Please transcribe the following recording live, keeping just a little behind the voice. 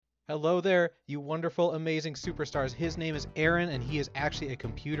Hello there, you wonderful, amazing superstars. His name is Aaron, and he is actually a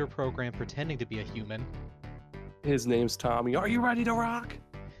computer program pretending to be a human. His name's Tommy. Are you ready to rock?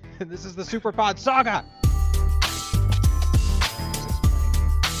 And this is the Superpod Saga!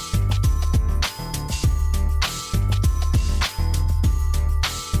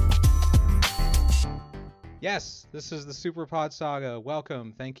 Yes, this is the Superpod Saga.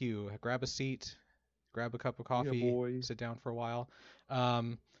 Welcome, thank you. Grab a seat, grab a cup of coffee, sit down for a while.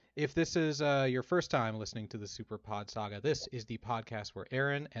 If this is your first time listening to the Superpod Saga, this is the podcast where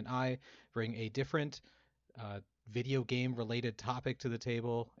Aaron and I bring a different video game related topic to the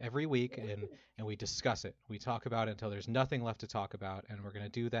table every week, and we discuss it. We talk about it until there's nothing left to talk about, and we're going to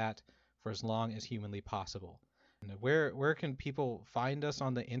do that for as long as humanly possible. And where can people find us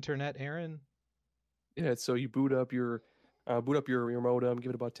on the internet, Aaron? Yeah, so you boot up your modem,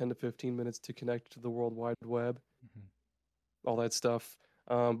 give it about 10 to 15 minutes to connect to the World Wide Web, all that stuff.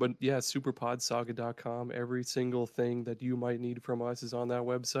 But yeah, superpodsaga.com. Every single thing that you might need from us is on that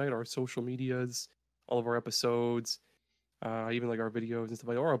website. Our social medias, all of our episodes, even like our videos and stuff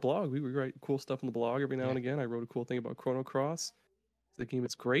like that. Or our blog. We write cool stuff on the blog every now and again. I wrote a cool thing about Chrono Cross. The game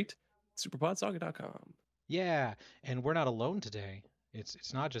is great. Superpodsaga.com. Yeah, and we're not alone today.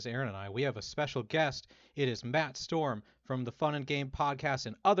 It's not just Aaron and I. We have a special guest. It is Matt Storm from the Fun and Game Podcast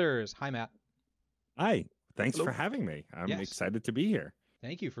and others. Hi, Matt. Hi. Thanks for having me. I'm excited to be here.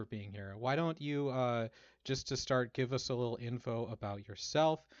 Thank you for being here. Why don't you, just to start, give us a little info about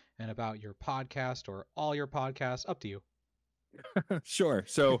yourself and about your podcast or all your podcasts? Up to you. Sure.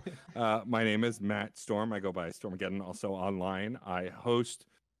 So my name is Matt Storm. I go by Stormageddon also online. I host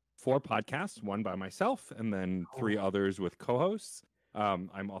 4 podcasts, one by myself and then 3 others with co-hosts.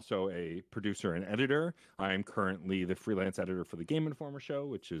 I'm also a producer and editor. I'm currently the freelance editor for the Game Informer show,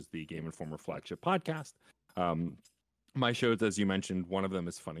 which is the Game Informer flagship podcast. My shows, as you mentioned, one of them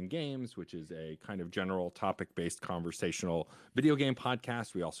is Fun and Games, which is a kind of general topic-based conversational video game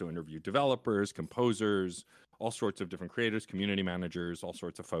podcast. We also interview developers, composers, all sorts of different creators, community managers, all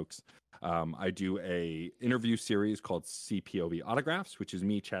sorts of folks. I do a interview series called CPOV Autographs, which is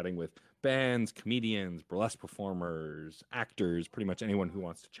me chatting with bands, comedians, burlesque performers, actors, pretty much anyone who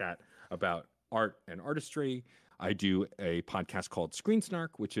wants to chat about art and artistry. I do a podcast called Screen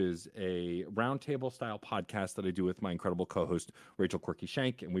Snark, which is a roundtable style podcast that I do with my incredible co-host, Rachel Quirky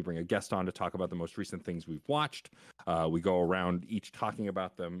Shank, and we bring a guest on to talk about the most recent things we've watched. We go around each talking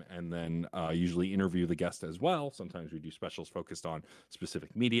about them and then usually interview the guest as well. Sometimes we do specials focused on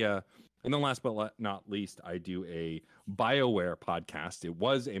specific media. And then last but not least, I do a BioWare podcast. It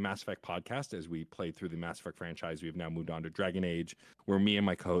was a Mass Effect podcast. As we played through the Mass Effect franchise, we have now moved on to Dragon Age, where me and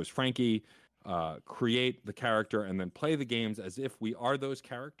my co-host Frankie create the character and then play the games as if we are those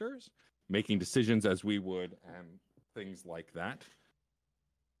characters, making decisions as we would and things like that.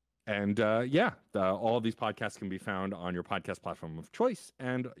 And all of these podcasts can be found on your podcast platform of choice,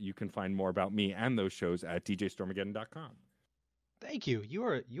 and you can find more about me and those shows at djstormageddon.com. Thank you.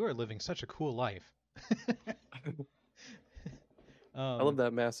 You are living such a cool life. I love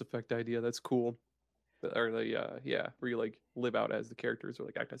that Mass Effect idea. That's cool. Or where you like live out as the characters or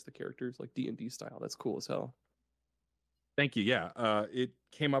like act as the characters, like D&D style. That's cool as hell. Thank you. Yeah, it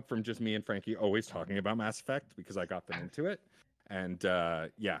came up from just me and Frankie always talking about Mass Effect because I got them into it, and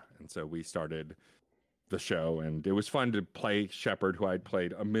so we started the show, and it was fun to play Shepard, who I'd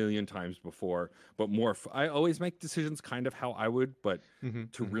played a million times before, but more. I always make decisions kind of how I would, but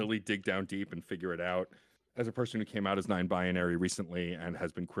to really dig down deep and figure it out. As a person who came out as non-binary recently and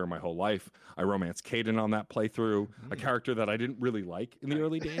has been queer my whole life, I romanced Caden on that playthrough, a character that I didn't really like in the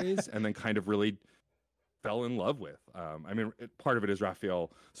early days, and then kind of really fell in love with. Part of it is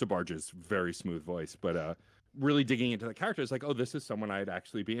Raphael Sabarge's very smooth voice, but really digging into the character is like, oh, this is someone I'd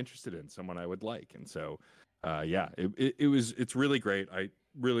actually be interested in, someone I would like. And so, it's really great. I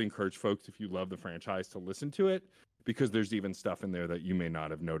really encourage folks, if you love the franchise, to listen to it, because there's even stuff in there that you may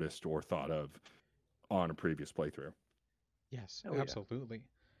not have noticed or thought of on a previous playthrough. Yes, absolutely.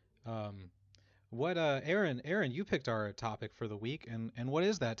 Aaron, you picked our topic for the week, and what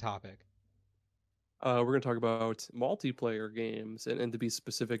is that topic? We're going to talk about multiplayer games, and to be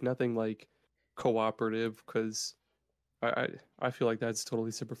specific, nothing like cooperative, because I feel like that's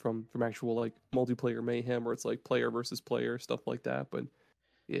totally separate from actual like multiplayer mayhem, where it's like player versus player, stuff like that. But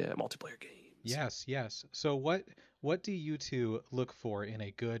yeah, multiplayer games. Yes. So what do you two look for in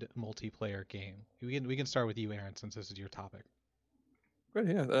a good multiplayer game? We can start with you, Aaron, since this is your topic. Right,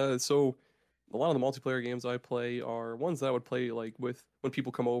 yeah. So a lot of the multiplayer games I play are ones that I would play like with when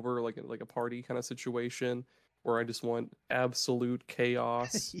people come over, like a party kind of situation, where I just want absolute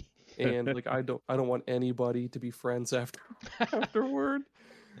chaos and like I don't want anybody to be friends afterward.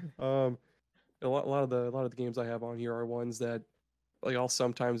 A lot of the games I have on here are ones that like I'll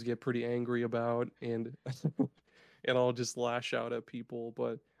sometimes get pretty angry about, and and I'll just lash out at people.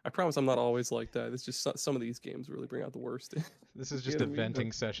 But I promise I'm not always like that. It's just some of these games really bring out the worst. This is just a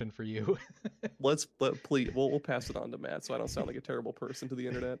venting session for you. Please, we'll pass it on to Matt, so I don't sound like a terrible person to the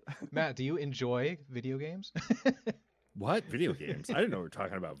internet. Matt, do you enjoy video games? What? Video games? I didn't know we were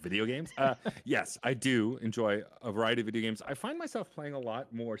talking about video games. Yes, I do enjoy a variety of video games. I find myself playing a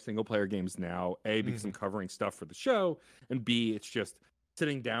lot more single player games now, A, because I'm covering stuff for the show, and B, it's just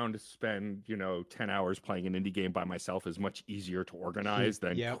sitting down to spend, 10 hours playing an indie game by myself is much easier to organize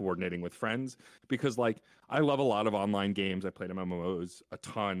than coordinating with friends. Because, I love a lot of online games. I played MMOs a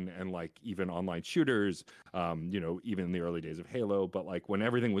ton, and, even online shooters, even in the early days of Halo. But, when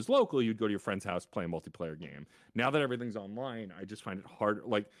everything was local, you'd go to your friend's house, play a multiplayer game. Now that everything's online, I just find it hard.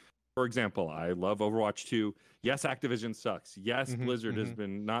 For example, I love Overwatch 2. Yes, Activision sucks. Yes, Blizzard has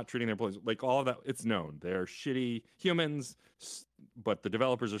been not treating their employees. All of that, it's known. They're shitty humans, but the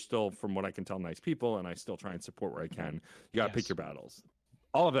developers are still, from what I can tell, nice people, and I still try and support where I can. You got to pick your battles.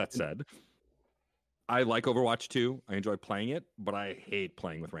 All of that said, I like Overwatch 2. I enjoy playing it, but I hate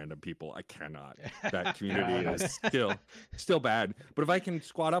playing with random people. I cannot. That community is still bad. But if I can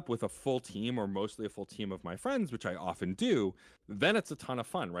squad up with a full team or mostly a full team of my friends, which I often do, then it's a ton of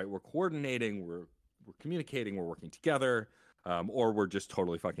fun, right? We're coordinating, we're communicating, we're working together, or we're just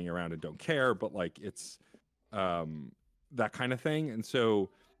totally fucking around and don't care. But it's that kind of thing. And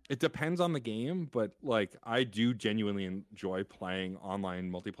so it depends on the game, but I do genuinely enjoy playing online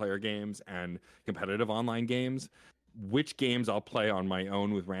multiplayer games and competitive online games. Which games I'll play on my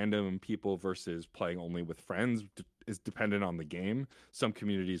own with random people versus playing only with friends is dependent on the game. Some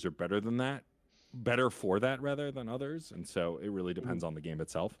communities are better for that rather than others, and so it really depends on the game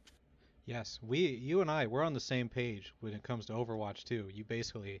itself. Yes, you and I, we're on the same page when it comes to Overwatch 2. You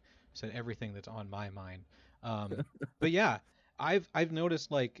basically said everything that's on my mind. But yeah, I've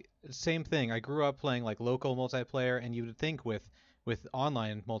noticed same thing. I grew up playing local multiplayer, and you would think with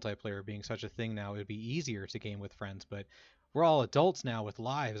online multiplayer being such a thing now, it would be easier to game with friends. But we're all adults now with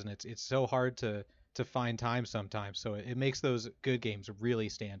lives, and it's so hard to find time sometimes. So it makes those good games really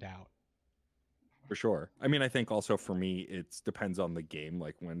stand out. For sure. I mean, I think also for me, it depends on the game.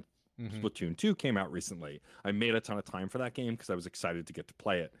 When Splatoon 2 came out recently, I made a ton of time for that game because I was excited to get to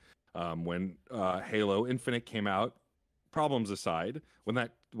play it. When Halo Infinite came out, problems aside, when the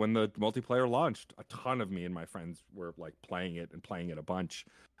multiplayer launched, a ton of me and my friends were playing it a bunch.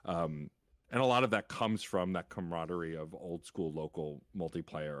 And a lot of that comes from that camaraderie of old school local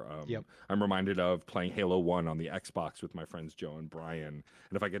multiplayer. I'm reminded of playing Halo 1 on the Xbox with my friends Joe and Brian.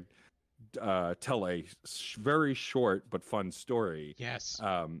 And if I could tell a very short but fun story. Yes.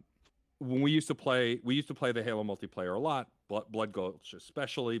 When we used to play the Halo multiplayer a lot, Blood Gulch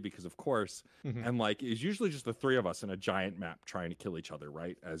especially, because of course, and it was usually just the three of us in a giant map trying to kill each other,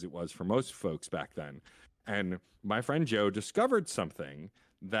 right? As it was for most folks back then. And my friend Joe discovered something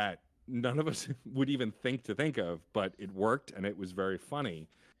that none of us would even think of, but it worked and it was very funny.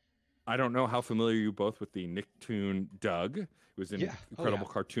 I don't know how familiar you both with the Nicktoon Doug. It was an incredible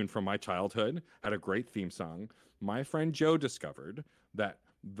cartoon from my childhood, had a great theme song. My friend Joe discovered that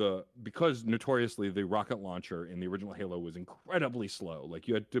because notoriously the rocket launcher in the original Halo was incredibly slow,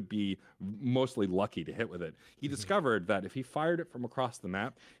 you had to be mostly lucky to hit with it. He discovered that if he fired it from across the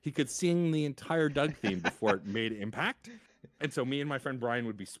map, he could sing the entire Doug theme before it made impact. And so me and my friend Brian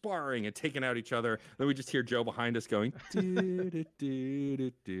would be sparring and taking out each other. Then we just hear Joe behind us going, it's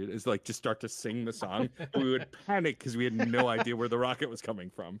just start to sing the song. We would panic because we had no idea where the rocket was coming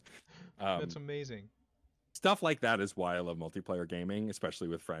from. That's amazing. Stuff like that is why I love multiplayer gaming, especially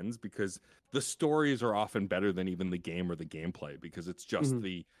with friends, because the stories are often better than even the game or the gameplay, because it's just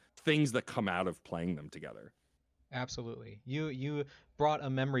the things that come out of playing them together. Absolutely. You brought a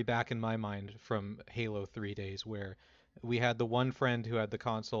memory back in my mind from Halo 3 days where we had the one friend who had the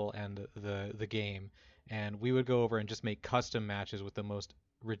console and the game, and we would go over and just make custom matches with the most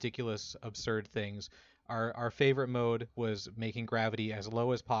ridiculous, absurd things. Our favorite mode was making gravity as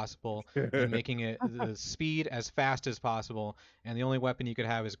low as possible and making it the speed as fast as possible, and the only weapon you could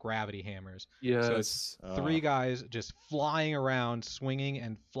have is gravity hammers. Yes. So it's three guys just flying around, swinging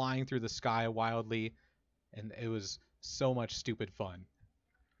and flying through the sky wildly, and it was so much stupid fun.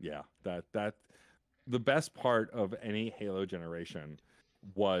 Yeah, that the best part of any Halo generation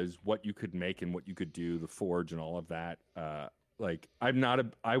was what you could make and what you could do, the Forge and all of that.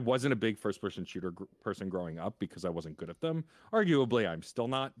 I wasn't a big first-person shooter person growing up because I wasn't good at them. Arguably, I'm still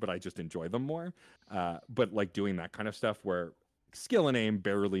not, but I just enjoy them more. But doing that kind of stuff where skill and aim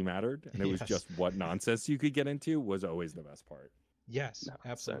barely mattered, and it was just what nonsense you could get into was always the best part. Yes,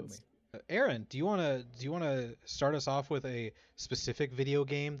 absolutely. Aaron, do you wanna start us off with a specific video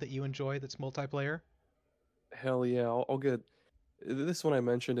game that you enjoy that's multiplayer? Hell yeah, I'll get this one I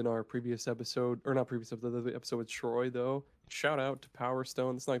mentioned in our previous episode, or not previous episode, the episode with Troy though. Shout out to Power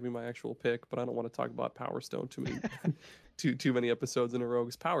Stone. It's not gonna be my actual pick, but I don't want to talk about Power Stone too many too many episodes in a row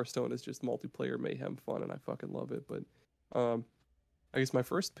because Power Stone is just multiplayer mayhem fun and I fucking love it. But I guess my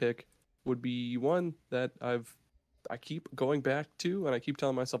first pick would be one that I keep going back to and I keep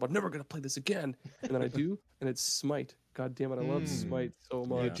telling myself I'm never gonna play this again, and then I do, and it's Smite. God damn it, I love Smite so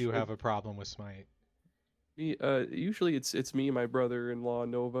much. You do have a problem with Smite. Usually it's me and my brother-in-law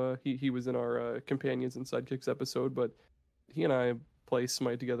Nova. He was in our Companions and Sidekicks episode, but he and I play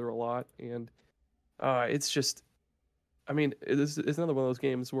Smite together a lot, and it's just, I mean, it's another one of those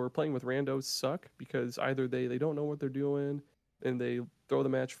games where playing with randos suck because either they don't know what they're doing and they throw the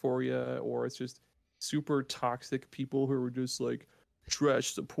match for you, or it's just super toxic people who are just like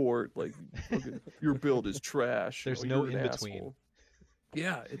trash support, like your build is trash. There's no in between. Asshole.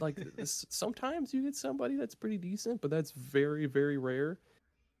 Yeah, sometimes you get somebody that's pretty decent, but that's very, very rare.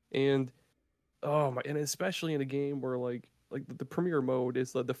 And oh my, and especially in a game where like the premier mode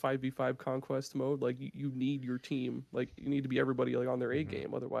is the 5v5 conquest mode, like you need your team, like you need to be everybody like on their A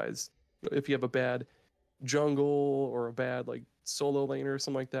game. Otherwise, if you have a bad jungle or a bad like solo laner or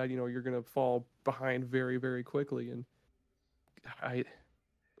something like that, you're gonna fall behind very, very quickly. And I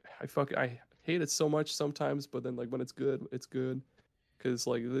hate it so much sometimes, but then like when it's good, it's good. Because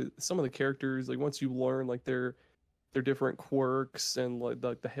like some of the characters, like once you learn like their different quirks and like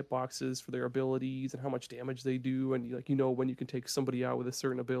the hitboxes for their abilities and how much damage they do, and when you can take somebody out with a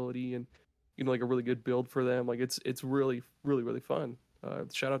certain ability and like a really good build for them, like it's really, really, really fun.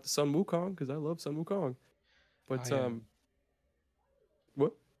 Shout out to Sun Wukong because I love Sun Wukong. But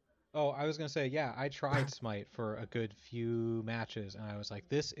what? Oh, I was gonna say, yeah, I tried Smite for a good few matches, and I was like,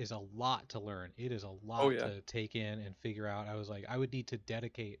 this is a lot to learn. It is a lot to take in and figure out. I was like, I would need to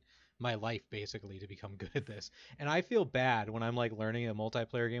dedicate my life basically to become good at this. And I feel bad when I'm like learning a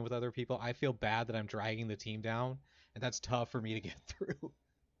multiplayer game with other people. I feel bad that I'm dragging the team down, and that's tough for me to get through.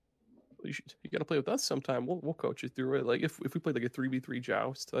 You gotta play with us sometime. We'll coach you through it. Like if we played like a 3v3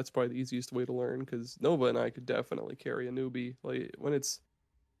 joust, that's probably the easiest way to learn because Nova and I could definitely carry a newbie. Like when it's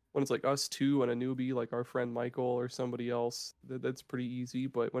like us two and a newbie, like our friend Michael or somebody else, that's pretty easy.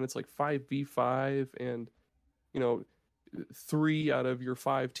 But when it's like 5v5 and 3 out of your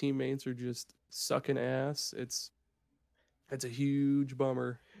 5 teammates are just sucking ass, it's a huge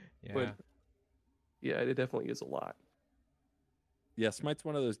bummer. Yeah. But yeah, it definitely is a lot. Yeah, Smite's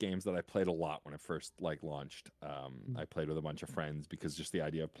one of those games that I played a lot when it first launched. I played with a bunch of friends because just the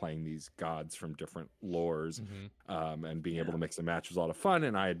idea of playing these gods from different lores and being able to mix and match was a lot of fun.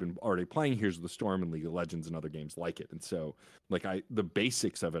 And I had been already playing Heroes of the Storm and League of Legends and other games like it. And so the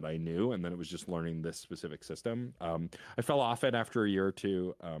basics of it I knew, and then it was just learning this specific system. I fell off it after a year or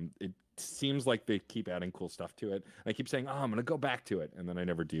two. It seems like they keep adding cool stuff to it. I keep saying, I'm going to go back to it. And then I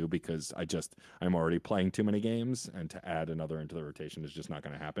never do because I'm already playing too many games, and to add another into the rotation is just not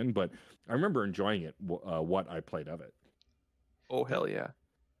going to happen. But I remember enjoying it, what I played of it. Oh, hell yeah.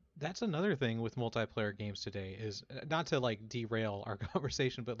 That's another thing with multiplayer games today is not to like derail our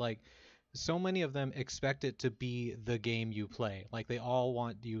conversation, but like so many of them expect it to be the game you play. Like they all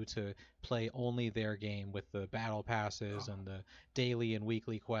want you to play only their game with the battle passes and the daily and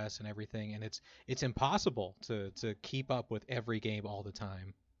weekly quests and everything, and it's impossible to keep up with every game all the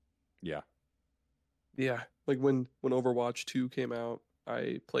time. Yeah. Like when Overwatch 2 came out,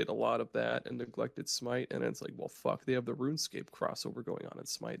 I played a lot of that and neglected Smite, and it's like, well, fuck, they have the RuneScape crossover going on in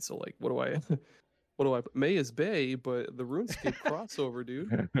Smite, so like, what do I May is Bay, but the RuneScape crossover,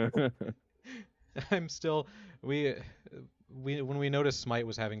 dude. I'm still when we noticed Smite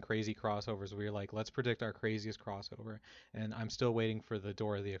was having crazy crossovers, we were like, let's predict our craziest crossover, and I'm still waiting for the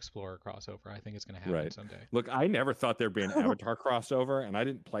Dora the Explorer crossover. I think it's going to happen someday. Look, I never thought there'd be an Avatar crossover, and I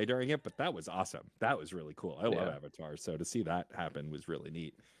didn't play during it, but that was awesome. That was really cool. I love Avatar, so to see that happen was really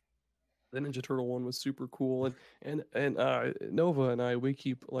neat. The Ninja Turtle one was super cool, and Nova and I, we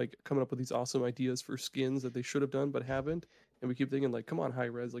keep like coming up with these awesome ideas for skins that they should have done but haven't, and we keep thinking like, come on,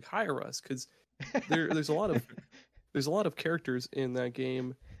 Hi-Rez, like hire us, because there's a lot of characters in that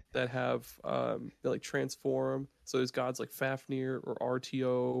game that have they like transform. So there's gods like Fafnir or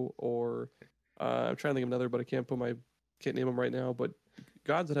RTO or I'm trying to think of another, but I can't name them right now. But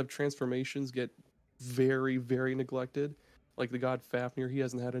gods that have transformations get very, very neglected. Like the god Fafnir, he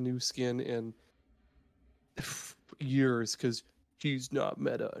hasn't had a new skin in years because he's not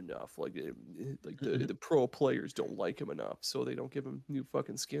meta enough. Like the pro players don't like him enough, so they don't give him new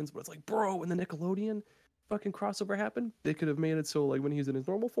fucking skins. But it's like, bro, in the Nickelodeon, fucking crossover happen, they could have made it so like when he's in his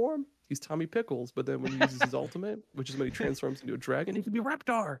normal form, he's Tommy Pickles, but then when he uses his ultimate, which is when he transforms into a dragon, he could be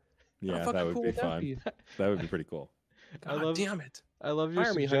Reptar. Yeah, that would be fun. That would be pretty cool. God damn it. I love your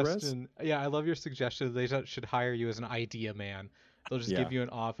Hire me, suggestion. Yeah, I love your suggestion. They should hire you as an idea man. They'll just give you an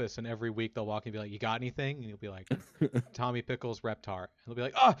office, and every week they'll walk in and be like, "You got anything?" And you'll be like, "Tommy Pickles, Reptar." And they'll be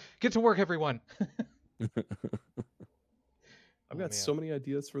like, "Oh, get to work, everyone." I've got so many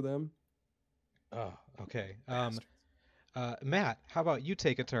ideas for them. Oh, okay. Matt, how about you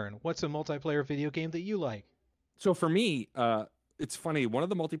take a turn? What's a multiplayer video game that you like? So for me, it's funny. One of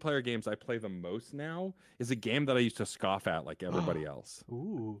the multiplayer games I play the most now is a game that I used to scoff at like everybody else.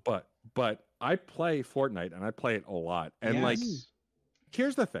 Ooh. But I play Fortnite and I play it a lot. And like,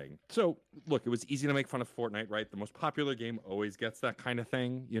 here's the thing. So look, it was easy to make fun of Fortnite, right? The most popular game always gets that kind of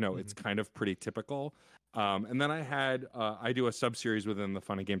thing. You know, it's kind of pretty typical. And then I do a sub-series within the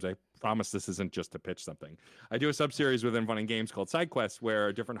Fun and Games. I promise this isn't just to pitch something. I do a sub-series within Fun and Games called Side Quests, where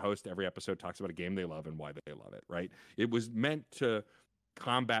a different host every episode talks about a game they love and why they love it, right? It was meant to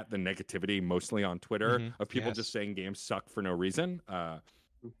combat the negativity, mostly on Twitter, of people just saying games suck for no reason.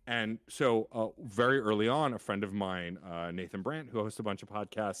 And so very early on, a friend of mine, Nathan Brandt, who hosts a bunch of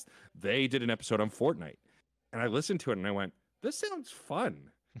podcasts, they did an episode on Fortnite. And I listened to it and I went, this sounds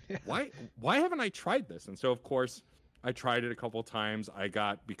fun. Why haven't I tried this? And so, of course, I tried it a couple times.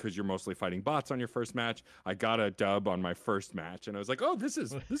 Because you're mostly fighting bots on your first match, I got a dub on my first match, and I was like, "Oh, this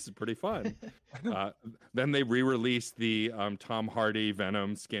is pretty fun." Then they re-released the Tom Hardy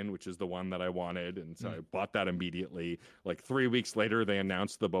Venom skin, which is the one that I wanted, and so I bought that immediately. Like 3 weeks later, they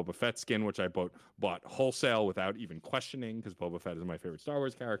announced the Boba Fett skin, which I bought wholesale without even questioning, because Boba Fett is my favorite Star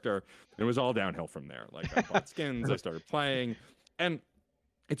Wars character. And it was all downhill from there. Like I bought skins, I started playing, and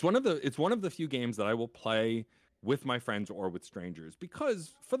it's one of the few games that I will play with my friends or with strangers,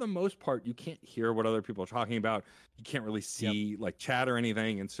 because for the most part you can't hear what other people are talking about. You can't really see like chat or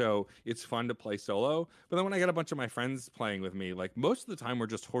anything, and so it's fun to play solo. But then when I get a bunch of my friends playing with me, like most of the time we're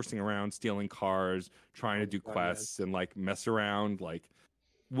just horsing around, stealing cars, trying to do quests and like mess around. Like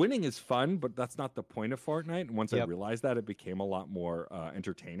winning is fun, but that's not the point of Fortnite. And once I realized that, it became a lot more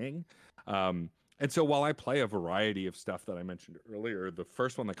entertaining. And so while I play a variety of stuff that I mentioned earlier, the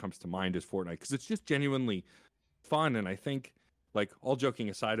first one that comes to mind is Fortnite, because it's just genuinely fun. And I think, like, all joking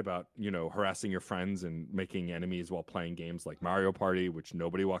aside about, you know, harassing your friends and making enemies while playing games like Mario Party, which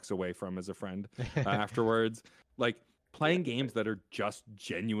nobody walks away from as a friend afterwards, like playing games that are just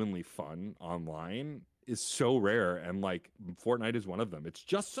genuinely fun online is so rare. And like Fortnite is one of them. It's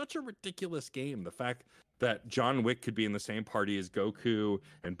just such a ridiculous game. The fact that John Wick could be in the same party as Goku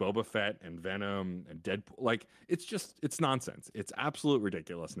and Boba Fett and Venom and Deadpool, like it's nonsense. It's absolute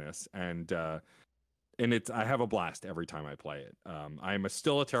ridiculousness. And I have a blast every time I play it. I'm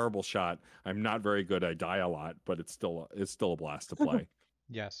still a terrible shot. I'm not very good. I die a lot, but it's still a blast to play.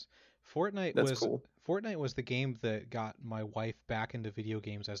 Yes. Fortnite was the game that got my wife back into video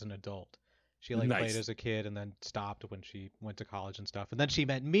games as an adult. She played as a kid and then stopped when she went to college and stuff. And then she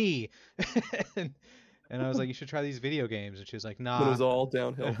met me. And I was like, you should try these video games. And she was like, nah. But it was all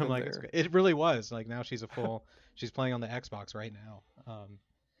downhill from like, there. It really was. Like, now she's she's playing on the Xbox right now.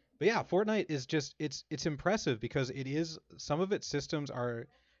 But yeah, Fortnite is just, it's impressive because some of its systems are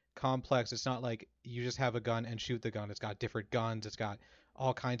complex. It's not like you just have a gun and shoot the gun. It's got different guns. It's got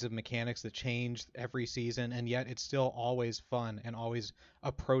all kinds of mechanics that change every season. And yet it's still always fun and always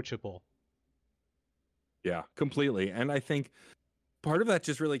approachable. Yeah, completely. And I think part of that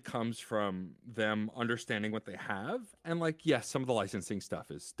just really comes from them understanding what they have. And like, yes, some of the licensing stuff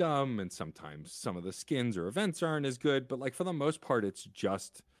is dumb, and sometimes some of the skins or events aren't as good, but like for the most part,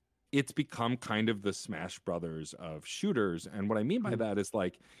 it's become kind of the Smash Brothers of shooters. And what I mean by that is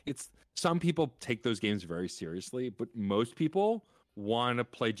like, some people take those games very seriously, but most people want to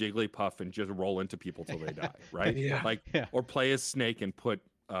play Jigglypuff and just roll into people till they die, right? Or play as Snake and put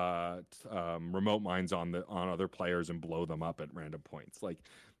remote mines on other players and blow them up at random points. Like,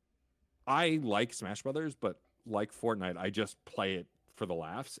 I like Smash Brothers, but like Fortnite, I just play it for the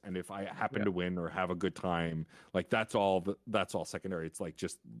laughs, and if I happen to win or have a good time, like that's all secondary. It's like,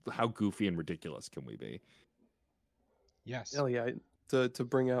 just how goofy and ridiculous can we be? Yes. Hell yeah. To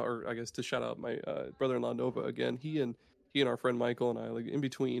bring out, or I guess to shout out my brother-in-law Nova again. He and our friend Michael and I, like in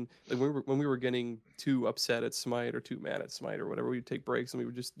between, like when we were getting too upset at Smite or too mad at Smite or whatever, we'd take breaks and we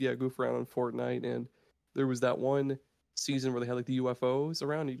would just goof around on Fortnite. And there was that one season where they had like the UFOs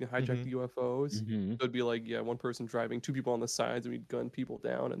around, and you can hijack the UFOs. So it'd be like one person driving, two people on the sides, and we'd gun people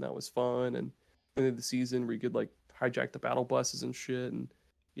down, and that was fun. And then the season where you could like hijack the battle buses and shit. And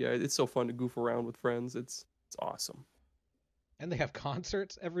yeah, it's so fun to goof around with friends. It's awesome. And they have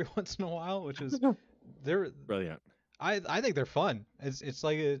concerts every once in a while, which is They're Brilliant. I think they're fun. It's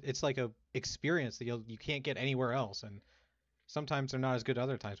like a experience that you can't get anywhere else, and sometimes they're not as good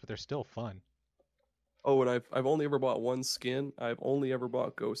other times, but they're still fun. Oh, and I've only ever bought one skin. I've only ever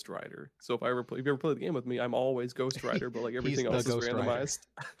bought Ghost Rider. So if you ever play the game with me, I'm always Ghost Rider, but like everything else is randomized.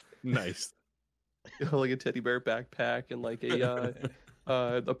 Nice. Like a teddy bear backpack and like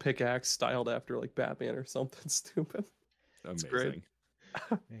a pickaxe styled after like Batman or something stupid. Amazing. It's great.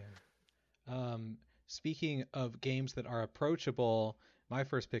 Yeah. Speaking of games that are approachable, my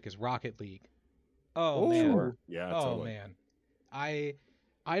first pick is Rocket League. Oh man. Sure. Yeah. Oh totally. man.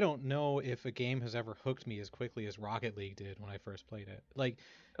 I don't know if a game has ever hooked me as quickly as Rocket League did when I first played it. Like,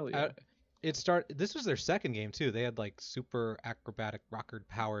 Hell yeah. This was their second game too. They had like super acrobatic rocket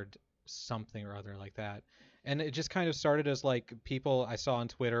powered something or other like that, and it just kind of started as like people I saw on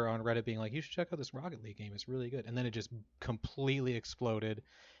Twitter, on Reddit, being like, "You should check out this Rocket League game. It's really good." And then it just completely exploded,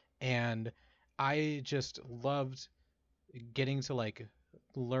 and I just loved getting to like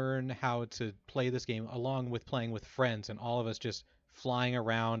learn how to play this game along with playing with friends, and all of us just flying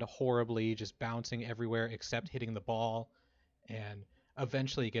around horribly, just bouncing everywhere except hitting the ball, and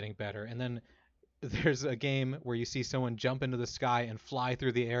eventually getting better. And then there's a game where you see someone jump into the sky and fly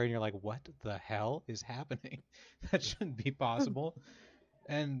through the air, and you're like, what the hell is happening? That shouldn't be possible.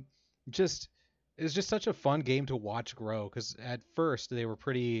 And just it's just such a fun game to watch grow, because at first they were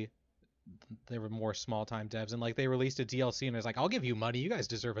more small time devs, and like they released a DLC and it's like, I'll give you money, you guys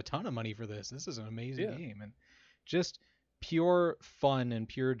deserve a ton of money for this is an amazing game. And just pure fun and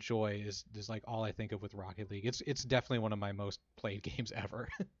pure joy is like all I think of with Rocket League. It's definitely one of my most played games ever.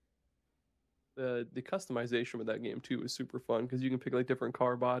 The customization with that game too is super fun because you can pick like different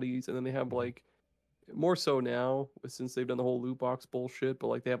car bodies, and then they have like more so now since they've done the whole loot box bullshit, but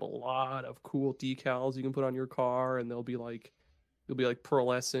like they have a lot of cool decals you can put on your car, and they'll be like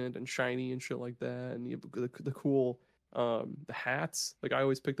pearlescent and shiny and shit like that, and you have the cool the hats. Like I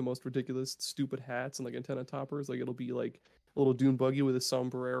always pick the most ridiculous stupid hats and like antenna toppers. Like it'll be like a little dune buggy with a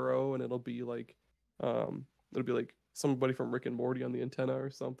sombrero, and it'll be like somebody from Rick and Morty on the antenna or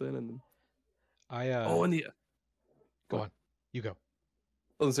something. And and the go on, you go.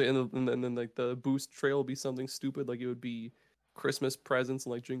 I was saying, and then like the boost trail will be something stupid, like it would be Christmas presents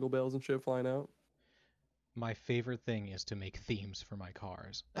and like jingle bells and shit flying out. My favorite thing is to make themes for my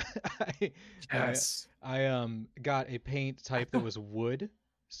cars. Yes. I got a paint type that was wood,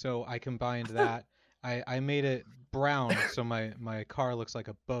 so I combined that. I made it brown, so my car looks like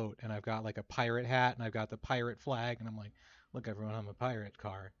a boat, and I've got like a pirate hat, and I've got the pirate flag, and I'm like, look everyone, I'm a pirate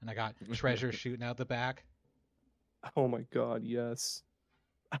car, and I got treasure shooting out the back. Oh my god, yes.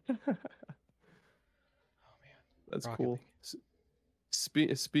 Oh man, that's Rocket cool.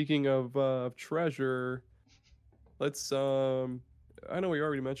 Speaking of treasure, let's I know we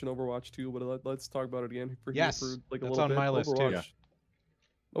already mentioned Overwatch 2, but let's talk about it again for yes, here for like a that's little on bit. my list too. Yeah.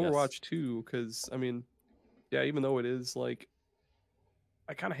 Overwatch 2, because I mean, yeah, even though it is like,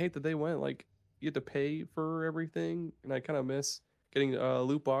 I kind of hate that they went like you have to pay for everything, and I kind of miss getting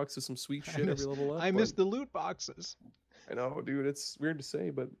loot boxes, some sweet shit every level up. I miss the loot boxes. I know, dude. It's weird to say,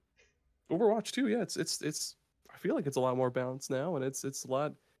 but Overwatch 2, yeah, it's. I feel like it's a lot more balanced now, and it's a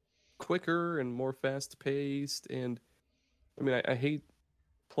lot quicker and more fast paced. And I mean, I hate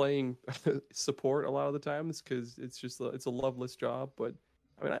playing support a lot of the times because it's a loveless job. But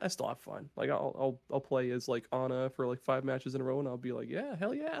I mean, I still have fun. Like I'll play as like Ana for like 5 matches in a row, and I'll be like, yeah,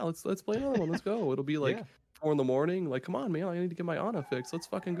 hell yeah, let's play another one. Let's go. It'll be like 4 a.m. Like, come on, man, I need to get my Ana fix. Let's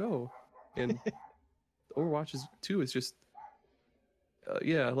fucking go. And Overwatch 2 is just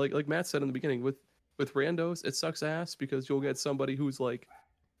like Matt said in the beginning, with randos, it sucks ass because you'll get somebody who's like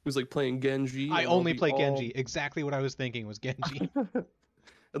playing Genji. I only play Genji. Exactly what I was thinking was Genji.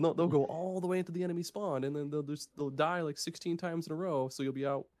 And they'll go all the way into the enemy spawn, and then they'll die like 16 times in a row, so you'll be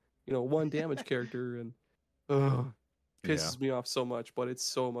out, 1 damage character, and pisses me off so much, but it's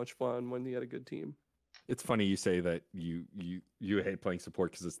so much fun when you had a good team. It's funny you say that you hate playing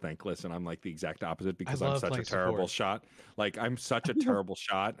support because it's thankless, and I'm like the exact opposite because I'm such a terrible shot. Like I'm such a terrible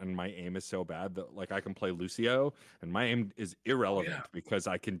shot, and my aim is so bad that like I can play Lucio, and my aim is irrelevant because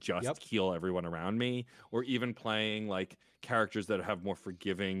I can just heal everyone around me. Or even playing like characters that have more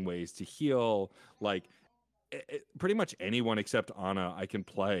forgiving ways to heal, like. Pretty much anyone except Ana I can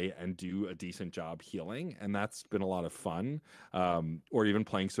play and do a decent job healing, and that's been a lot of fun. Or even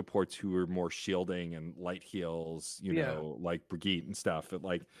playing supports who are more shielding and light heals, like Brigitte and stuff.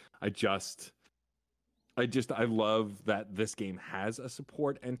 Like I love that this game has a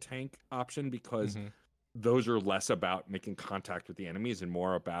support and tank option because those are less about making contact with the enemies and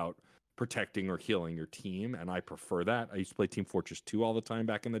more about protecting or healing your team, and I prefer that. I used to play Team Fortress 2 all the time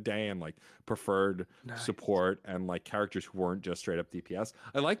back in the day, and like preferred support and like characters who weren't just straight up DPS.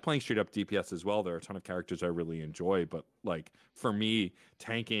 I like playing straight up DPS as well. There are a ton of characters I really enjoy, but like for me,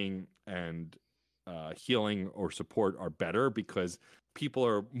 tanking and healing or support are better because people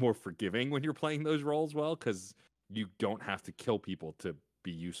are more forgiving when you're playing those roles well, because you don't have to kill people to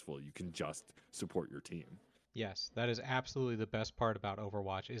be useful. You can just support your team. Yes, that is absolutely the best part about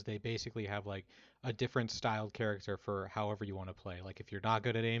Overwatch is they basically have like a different styled character for however you want to play. Like if you're not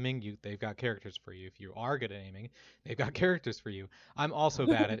good at aiming, they've got characters for you. If you are good at aiming, they've got characters for you. I'm also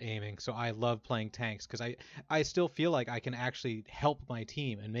bad at aiming, so I love playing tanks because I still feel like I can actually help my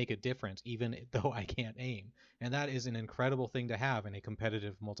team and make a difference even though I can't aim. And that is an incredible thing to have in a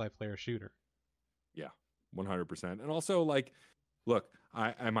competitive multiplayer shooter. Yeah, 100%. And also like, look,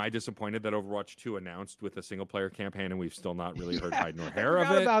 am I disappointed that Overwatch 2 announced with a single player campaign and we've still not really heard hide nor hair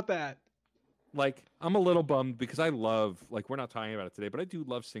of it? About that. Like, I'm a little bummed because I love, like, we're not talking about it today, but I do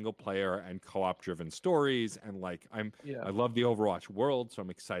love single player and co-op driven stories, and like I love the Overwatch world, so I'm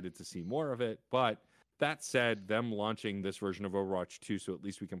excited to see more of it. But that said, them launching this version of Overwatch 2, so at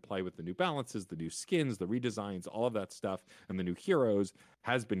least we can play with the new balances, the new skins, the redesigns, all of that stuff, and the new heroes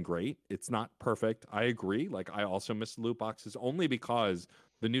has been great. It's not perfect. I agree. Like, I also miss loot boxes only because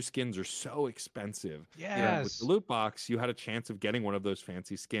the new skins are so expensive. Yes. And with the loot box, you had a chance of getting one of those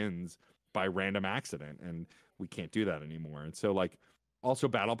fancy skins by random accident, and we can't do that anymore. And so, like, also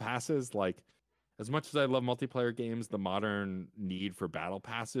battle passes, like, as much as I love multiplayer games, the modern need for battle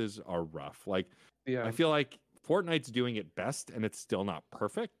passes are rough. Like, I feel like Fortnite's doing it best, and it's still not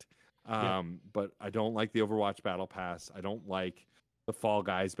perfect. But I don't like the Overwatch battle pass. I don't like the Fall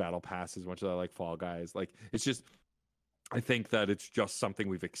Guys battle pass as much as I like Fall Guys. Like, it's just, I think that it's just something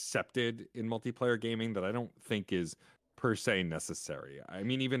we've accepted in multiplayer gaming that I don't think is per se necessary. I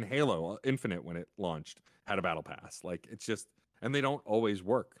mean, even Halo Infinite, when it launched, had a battle pass. Like, it's just, and they don't always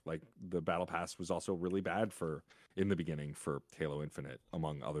work. Like, the battle pass was also really bad in the beginning for Halo Infinite,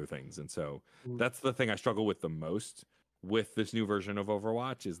 among other things. And so that's the thing I struggle with the most with this new version of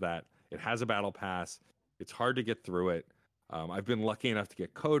Overwatch, is that it has a battle pass. It's hard to get through it. I've been lucky enough to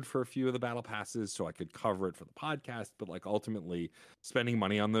get code for a few of the battle passes so I could cover it for the podcast, but like ultimately spending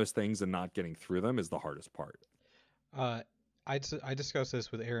money on those things and not getting through them is the hardest part. I discussed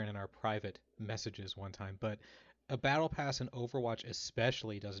this with Aaron in our private messages one time, but a battle pass in Overwatch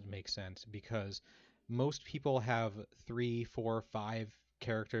especially doesn't make sense because most people have 3, 4, 5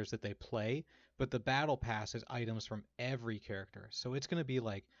 characters that they play, but the battle pass is items from every character. So it's going to be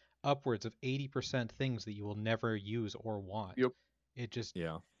like upwards of 80% things that you will never use or want. Yep. It just,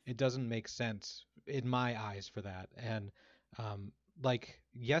 it doesn't make sense in my eyes for that. And like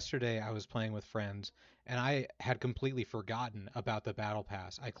yesterday I was playing with friends and I had completely forgotten about the battle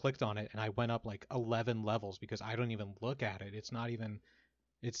pass. I clicked on it and I went up like 11 levels because I don't even look at it. It's not even,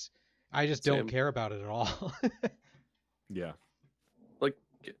 I just don't care about it at all. Yeah. Like,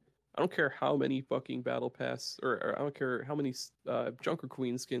 I don't care how many fucking battle pass, or I don't care how many Junker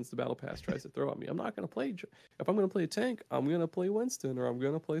Queen skins the battle pass tries to throw at me. I'm not going to play, if I'm going to play a tank, I'm going to play Winston or I'm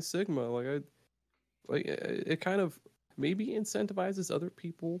going to play Sigma. Like, it kind of maybe incentivizes other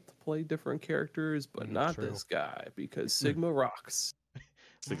people to play different characters, but not this guy, because Sigma rocks.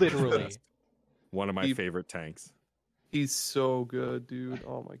 Literally. One of my favorite tanks. He's so good, dude.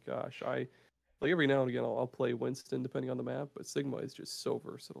 Oh my gosh. Like every now and again I'll play Winston depending on the map, but Sigma is just so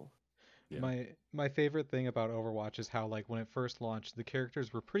versatile. Yeah. My favorite thing about Overwatch is how, like, when it first launched, the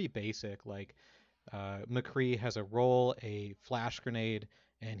characters were pretty basic. Like, McCree has a roll, a flash grenade,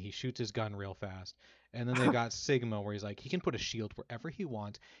 and he shoots his gun real fast. And then they got Sigma, where he's like, he can put a shield wherever he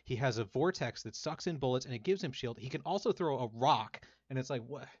wants. He has a vortex that sucks in bullets, and it gives him shield. He can also throw a rock, and it's like,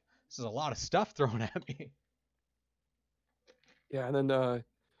 what? This is a lot of stuff thrown at me. Yeah, and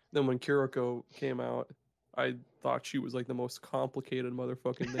then when Kiriko came out, I thought she was like the most complicated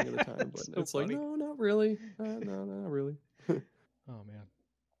motherfucking thing at the time, but it's funny. Like, no, not really. No, not really. Oh man.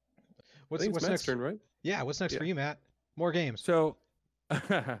 What's next? Turn, right? Yeah, what's next for you, Matt? More games. So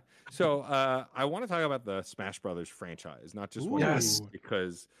I want to talk about the Smash Brothers franchise, not just one game,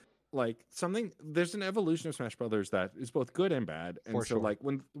 because like there's an evolution of Smash Brothers that is both good and bad. And like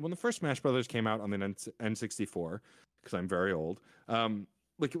when the first Smash Brothers came out on the N64, because I'm very old,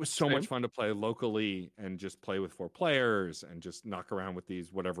 like it was so much fun to play locally and just play with 4 players and just knock around with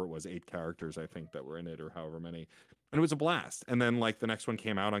these, whatever it was, 8 characters, I think, that were in it, or however many. And it was a blast. And then like the next one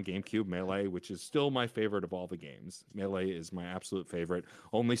came out on GameCube, Melee, which is still my favorite of all the games. Melee is my absolute favorite.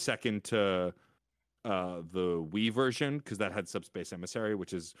 Only second to the Wii version, because that had Subspace Emissary,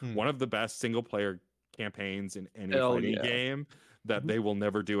 which is one of the best single player campaigns in any fighting game. that they will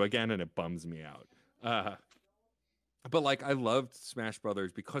never do again, and it bums me out. But like, I loved Smash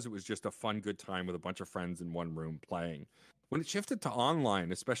Brothers because it was just a fun, good time with a bunch of friends in one room playing. When it shifted to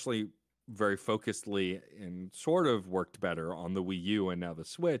online, especially very focusedly and sort of worked better on the Wii U and now the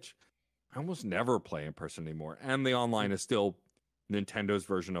Switch, I almost never play in person anymore. And the online is still Nintendo's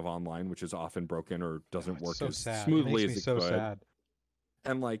version of online, which is often broken or doesn't work so as sad. smoothly it makes as me it so could. sad.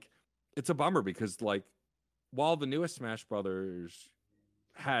 And like, it's a bummer because like, while the newest Smash Brothers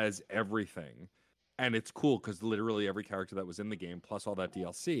has everything, and it's cool because literally every character that was in the game plus all that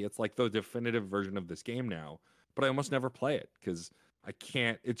DLC, it's like the definitive version of this game now. But I almost never play it because I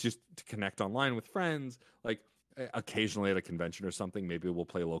can't. It's just to connect online with friends. Like occasionally at a convention or something, maybe we'll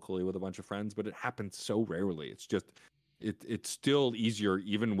play locally with a bunch of friends, but it happens so rarely. It's just it's still easier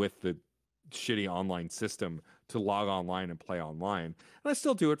even with the shitty online system to log online and play online. And I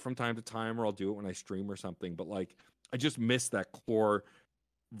still do it from time to time, or I'll do it when I stream or something. But like, I just miss that core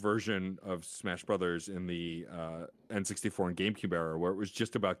version of Smash Brothers in the N64 and GameCube era, where it was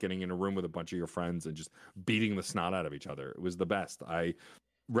just about getting in a room with a bunch of your friends and just beating the snot out of each other. It was the best. I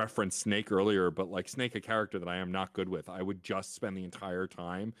referenced Snake earlier, but like Snake, a character that I am not good with, I would just spend the entire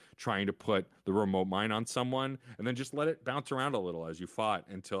time trying to put the remote mine on someone and then just let it bounce around a little as you fought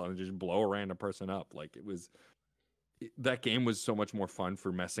until and just blow a random person up. Like that game was so much more fun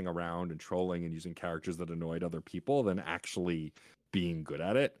for messing around and trolling and using characters that annoyed other people than actually being good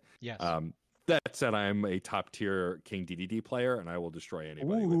at it. Yes. That said, I'm a top tier King DDD player, and I will destroy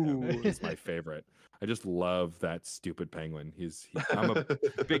anybody with him. He's my favorite. I just love that stupid penguin. I'm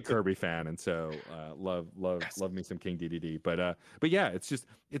a big Kirby fan, and so love me some King DDD. But yeah,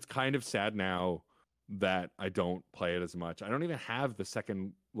 it's kind of sad now that I don't play it as much. I don't even have the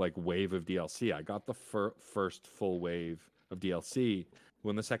second like wave of DLC. I got the first full wave of DLC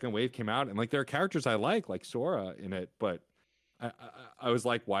when the second wave came out, and like there are characters I like Sora in it, but I was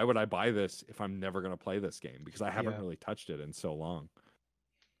like, why would I buy this if I'm never going to play this game? Because I haven't really touched it in so long.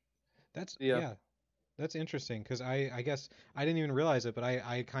 That's that's interesting because I guess I didn't even realize it, but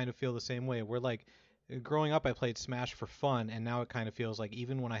I kind of feel the same way. We're like, growing up, I played Smash for fun, and now it kind of feels like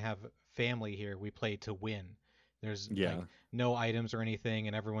even when I have family here, we play to win. There's like no items or anything,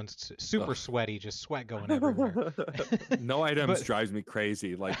 and everyone's super sweaty, just sweat going everywhere. No items drives me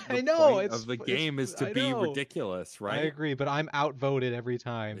crazy. Like the I know point of the game is to be ridiculous, right? I agree, but I'm outvoted every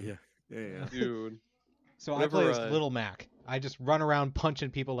time. Yeah, dude. So I play as Little Mac. I just run around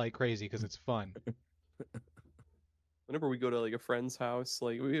punching people like crazy because it's fun. Whenever we go to like a friend's house,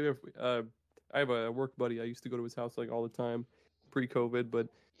 like I have a work buddy. I used to go to his house like all the time, pre-COVID. But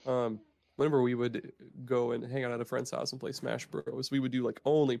whenever we would go and hang out at a friend's house and play Smash Bros, we would do like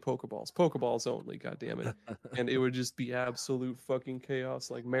only Pokeballs only. God damn it! And it would just be absolute fucking chaos,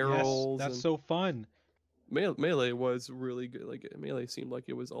 like marrows. Yes, that's so fun. Melee was really good. Like Melee seemed like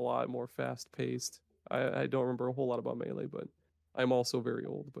it was a lot more fast paced. I don't remember a whole lot about Melee, but I'm also very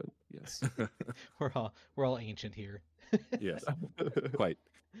old. But yes, we're all ancient here. Yes, quite.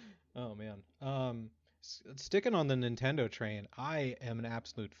 Oh man. Sticking on the Nintendo train, I am an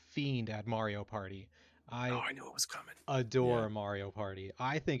absolute fiend at Mario Party. I knew it was coming. Adore Mario Party.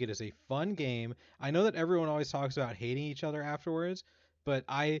 I think it is a fun game. I know that everyone always talks about hating each other afterwards, but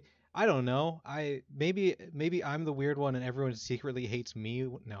I don't know. Maybe I'm the weird one and everyone secretly hates me.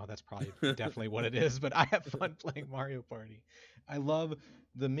 No, that's probably definitely what it is, but I have fun playing Mario Party. I love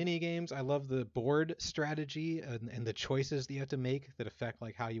the mini games. I love the board strategy and the choices that you have to make that affect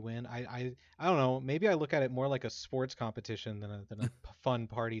like how you win. I don't know. Maybe I look at it more like a sports competition than a fun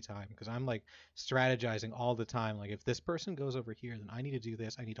party time, because I'm like strategizing all the time. Like if this person goes over here, then I need to do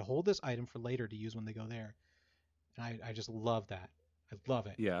this. I need to hold this item for later to use when they go there. And I just love that. I love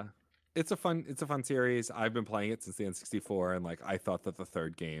it. Yeah. It's a fun series. I've been playing it since the N64, and like I thought that the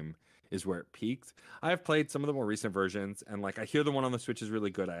third game is where it peaked. I've played some of the more recent versions, and like I hear the one on the Switch is really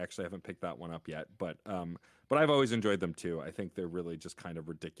good. I actually haven't picked that one up yet, but I've always enjoyed them too. I think they're really just kind of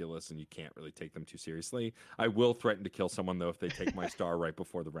ridiculous, and you can't really take them too seriously. I will threaten to kill someone though if they take my star right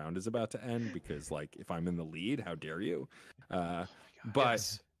before the round is about to end, because like if I'm in the lead, how dare you?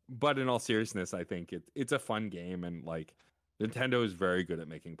 But in all seriousness, I think it's a fun game, and like Nintendo is very good at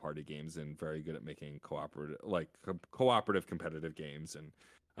making party games and very good at making cooperative competitive games. And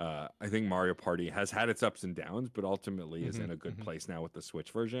I think Mario Party has had its ups and downs, but ultimately is in a good place now with the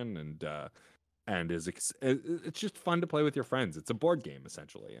Switch version. And it's just fun to play with your friends. It's a board game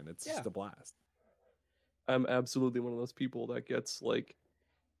essentially, and it's just a blast. I'm absolutely one of those people that gets like,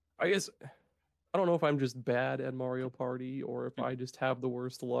 I guess, I don't know if I'm just bad at Mario Party or if I just have the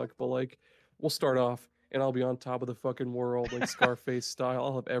worst luck, but like, we'll start off and I'll be on top of the fucking world, like Scarface style.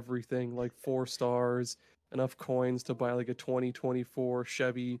 I'll have everything, like 4 stars. enough coins to buy like a 2024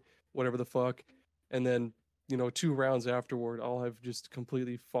 Chevy, whatever the fuck, and then 2 rounds afterward, I'll have just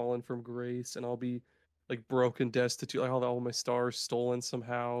completely fallen from grace, and I'll be like broken, destitute, like all my stars stolen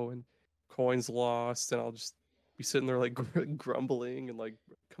somehow, and coins lost, and I'll just be sitting there like grumbling and like,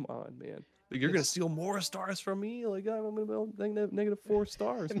 come on, man. Like, you're gonna steal more stars from me? Like, I'm gonna build -4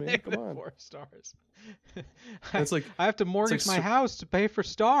 stars, man. Come on. -4 stars. It's like I have to mortgage my house to pay for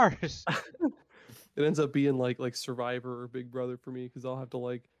stars. It ends up being like Survivor or Big Brother for me, because I'll have to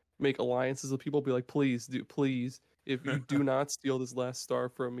like make alliances with people, be like, please, if you do not steal this last star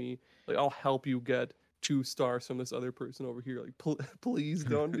from me, like, I'll help you get 2 stars from this other person over here. Like, please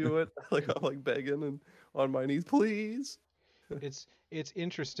don't do it. Like, I'm like begging and on my knees, please. It's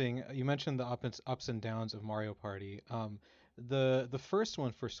interesting. You mentioned the ups and downs of Mario Party. The first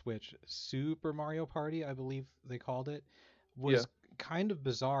one for Switch, Super Mario Party, I believe they called it, was kind of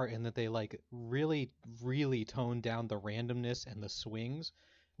bizarre in that they like really toned down the randomness and the swings.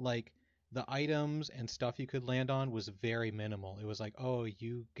 Like, the items and stuff you could land on was very minimal. It was like, oh,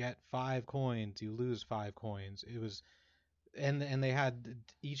 you get 5 coins, you lose 5 coins. It was, and they had,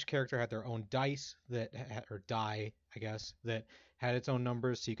 each character had their own dice that or die, I guess, that had its own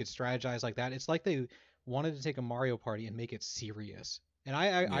numbers, so you could strategize like that. It's like they wanted to take a Mario Party and make it serious, and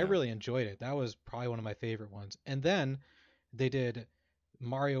I really enjoyed it. That was probably one of my favorite ones. And then they did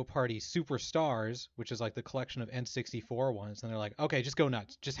Mario Party Superstars, which is like the collection of N64 ones, and they're like, okay, just go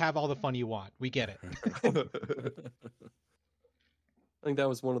nuts, just have all the fun you want, we get it. I think that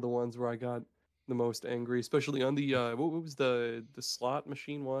was one of the ones where I got the most angry, especially on the what was the slot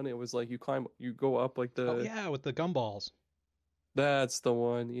machine one? It was like you go up like the... Oh yeah, with the gumballs. That's the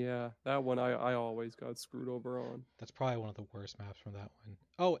one. Yeah, that one I always got screwed over on. That's probably one of the worst maps from that one.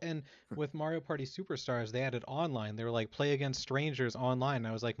 Oh, and with Mario Party Superstars, they added online. They were like, play against strangers online. And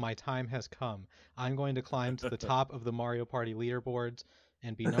I was like, my time has come. I'm going to climb to the top of the Mario Party leaderboards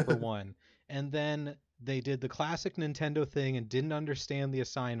and be number 1. And then they did the classic Nintendo thing and didn't understand the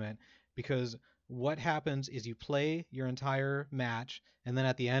assignment, because what happens is you play your entire match, and then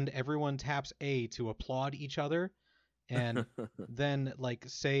at the end, everyone taps A to applaud each other. And then, like,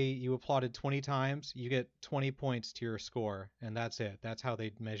 say you applauded 20 times, you get 20 points to your score, and that's it. That's how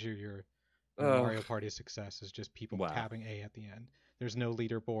they measure your Mario Party success, is just people tapping A at the end. There's no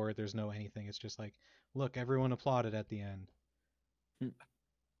leaderboard, there's no anything. It's just like, look, everyone applauded at the end.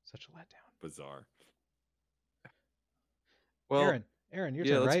 Such a letdown. Bizarre. Well, Aaron, your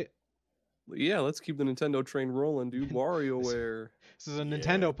turn, right? Yeah, let's keep the Nintendo train rolling, dude. WarioWare. This is a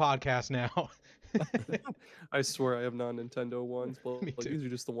Nintendo podcast now. I swear I have non-Nintendo ones, but like, these are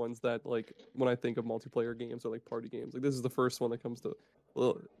just the ones that, like, when I think of multiplayer games or like party games, like, this is the first one that comes to,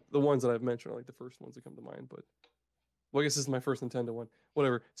 well, the ones that I've mentioned are like the first ones that come to mind. But well, I guess this is my first Nintendo one.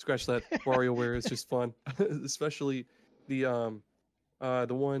 Whatever, scratch that. WarioWare is just fun, especially the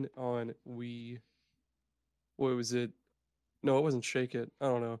one on Wii. What was it? No, it wasn't Shake It. I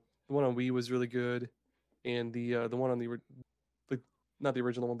don't know. The one on Wii was really good, and the one on the not the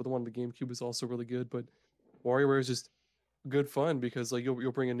original one, but the one on the GameCube is also really good. But WarioWare is just good fun, because like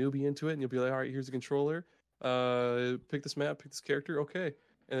you'll bring a newbie into it, and you'll be like, all right, here's a controller. Pick this map, pick this character, okay.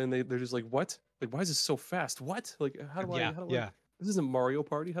 And then they're just like, what? Like, why is this so fast? What? Like, how do I? This isn't Mario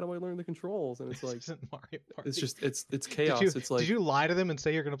Party. How do I learn the controls? And it's like, this isn't Mario Party. It's just it's chaos. It's like, did you lie to them and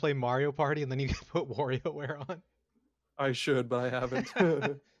say you're gonna play Mario Party and then you put WarioWare on? I should, but I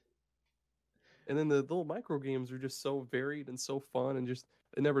haven't. And then the little micro games are just so varied and so fun, and just,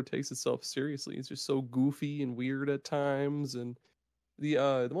 it never takes itself seriously. It's just so goofy and weird at times. And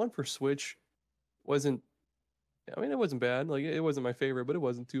the one for Switch wasn't, I mean, it wasn't bad. Like, it wasn't my favorite, but it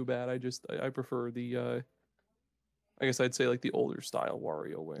wasn't too bad. I prefer the I guess I'd say like the older style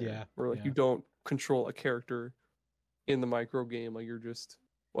WarioWare. Yeah. Where like you don't control a character in the micro game. Like, you're just,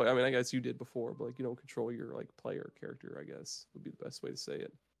 well, I mean, I guess you did before, but like you don't control your like player character, I guess would be the best way to say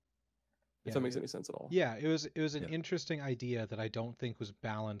it. If that makes any sense at all. Yeah, it was an interesting idea that I don't think was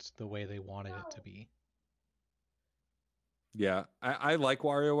balanced the way they wanted it to be. Yeah, I like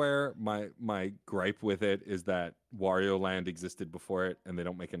WarioWare. My gripe with it is that Wario Land existed before it, and they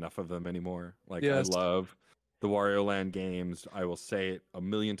don't make enough of them anymore. Like, I love the Wario Land games. I will say it a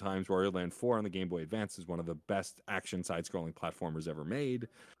million times. Wario Land 4 on the Game Boy Advance is one of the best action side-scrolling platformers ever made.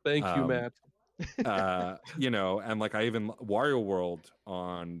 Thank you, Matt. And like, I even Wario World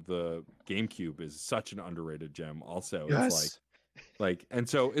on the GameCube is such an underrated gem. Also, it's like, and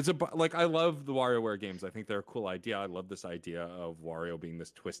so it's like, I love the WarioWare games. I think they're a cool idea. I love this idea of Wario being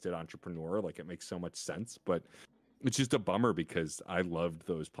this twisted entrepreneur. Like, it makes so much sense, but it's just a bummer because I loved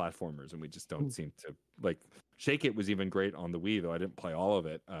those platformers, and we just don't seem to, like, Shake It was even great on the Wii, though I didn't play all of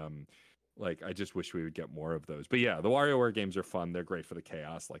it. Like, I just wish we would get more of those. But yeah, the WarioWare games are fun. They're great for the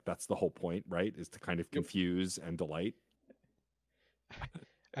chaos. Like, that's the whole point, right? Is to kind of confuse and delight.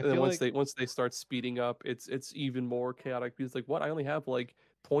 And then once they start speeding up, it's even more chaotic because like, what? I only have like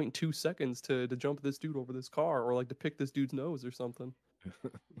 0.2 seconds to jump this dude over this car, or like to pick this dude's nose or something.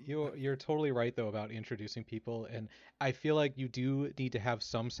 You're totally right though about introducing people, and I feel like you do need to have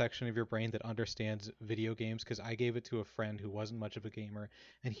some section of your brain that understands video games, because I gave it to a friend who wasn't much of a gamer,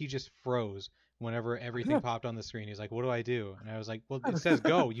 and he just froze whenever everything popped on the screen. He's like, "What do I do?" And I was like, "Well, it says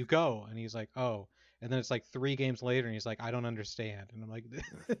go, you go." And he's like, "Oh." And then it's like 3 games later, and he's like, "I don't understand." And I'm like,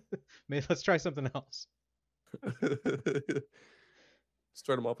 "Maybe let's try something else."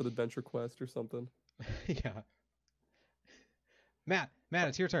 Start him off with Adventure Quest or something. Yeah. Matt,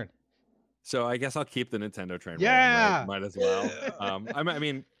 it's your turn. So I guess I'll keep the Nintendo train rolling. Yeah, right? Might as well. I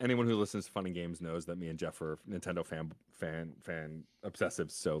mean, anyone who listens to Fun and Games knows that me and Jeff are Nintendo fan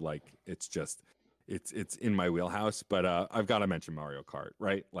obsessives. So like, it's just, it's in my wheelhouse. But I've got to mention Mario Kart,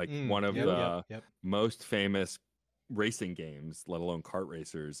 right? Like one of the most famous racing games, let alone kart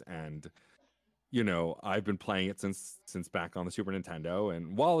racers. And you know, I've been playing it since back on the Super Nintendo.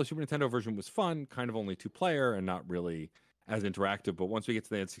 And while the Super Nintendo version was fun, kind of only 2-player and not really as interactive, but once we get to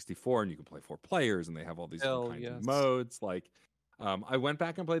the N64 and you can play 4 players and they have all these different kinds of modes, like I went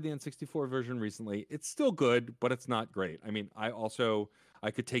back and played the N64 version recently. It's still good, but it's not great. I mean, I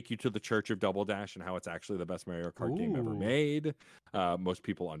could take you to the Church of Double Dash and how it's actually the best Mario Kart game ever made. Most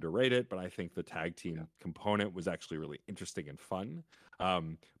people underrate it, but I think the tag team component was actually really interesting and fun.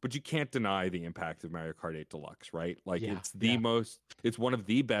 But you can't deny the impact of Mario Kart 8 Deluxe, right? Like it's one of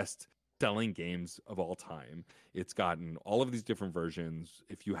the best selling games of all time. It's gotten all of these different versions.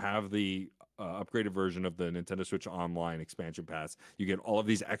 If you have the upgraded version of the Nintendo Switch Online expansion pass, you get all of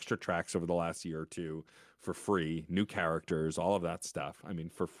these extra tracks over the last year or two for free, new characters, all of that stuff. I mean,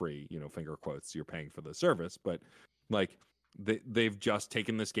 for free, you know, finger quotes, you're paying for the service, but like they've just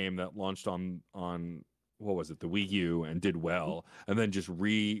taken this game that launched on what was it, the Wii U, and did well, and then just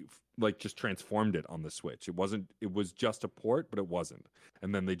transformed it on the Switch. It was just a port, but it wasn't.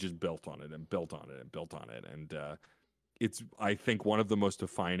 And then they just built on it and built on it and built on it. And it's, I think, one of the most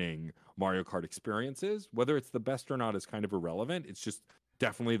defining Mario Kart experiences. Whether it's the best or not is kind of irrelevant. It's just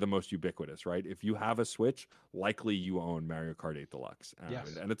definitely the most ubiquitous, right? If you have a Switch, likely you own Mario Kart 8 Deluxe.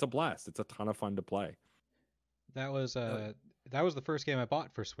 And it's a blast. It's a ton of fun to play. That was the first game I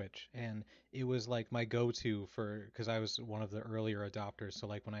bought for Switch, and it was like my go-to because I was one of the earlier adopters. So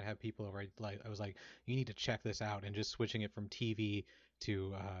like when I'd have people over, I was like, you need to check this out, and just switching it from TV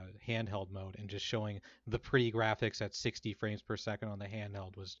to handheld mode and just showing the pretty graphics at 60 frames per second on the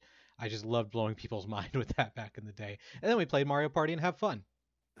handheld I just loved blowing people's mind with that back in the day. And then we played Mario Party and have fun.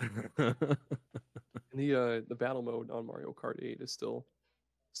 And the battle mode on Mario Kart 8 is still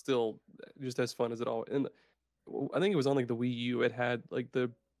just as fun as it all. And I think it was on like the Wii U. It had like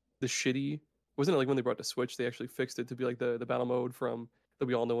the shitty, wasn't it like when they brought the Switch, they actually fixed it to be like the battle mode from that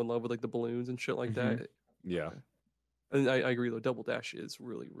we all know and love with like the balloons and shit like that. Yeah. And I agree though, Double Dash is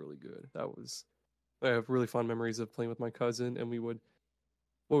really, really good. I have really fond memories of playing with my cousin, and we would,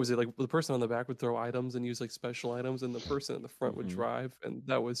 what was it, like the person on the back would throw items and use like special items, and the person in the front would drive, and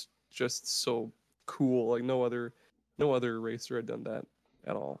that was just so cool. Like no other racer had done that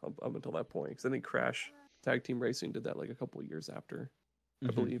at all up until that point. Because I think Crash Tag Team Racing did that like a couple of years after,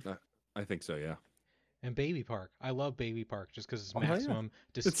 I believe. I think so, yeah. And Baby Park. I love Baby Park just because it's maximum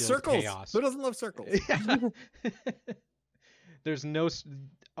distilled it's circles. chaos. Who doesn't love circles? There's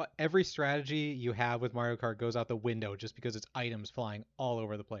every strategy you have with Mario Kart goes out the window just because it's items flying all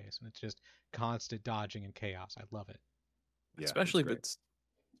over the place, and it's just constant dodging and chaos. I love it. Yeah, especially if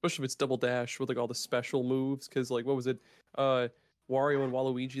it's Double Dash with like all the special moves, because like what was it? Wario and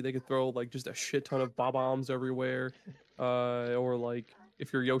Waluigi, they could throw like just a shit ton of bob-ombs everywhere. Or like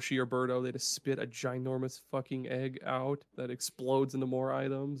if you're Yoshi or Birdo, they just spit a ginormous fucking egg out that explodes into more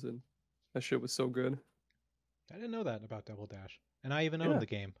items, and that shit was so good. I didn't know that about Double Dash, and I even owned the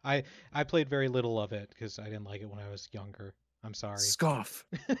game. I played very little of it because I didn't like it when I was younger. I'm sorry. Scoff.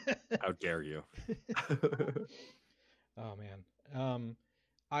 How dare you? Oh man.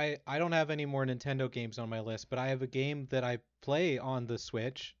 I don't have any more Nintendo games on my list, but I have a game that I play on the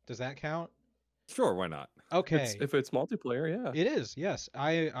Switch. Does that count? Sure, why not? Okay. If it's multiplayer, yeah. It is, yes.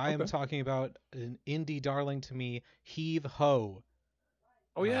 I am talking about an indie darling to me, Heave Ho.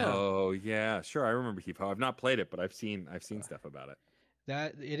 Oh yeah. Oh yeah, sure. I remember Heave Ho. I've not played it, but I've seen stuff about it.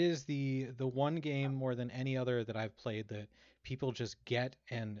 That it is the one game more than any other that I've played that people just get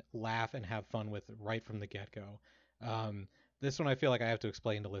and laugh and have fun with right from the get-go. This one I feel like I have to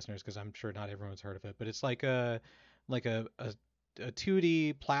explain to listeners because I'm sure not everyone's heard of it, but it's like a a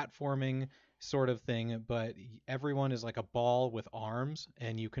 2D platforming sort of thing, but everyone is like a ball with arms,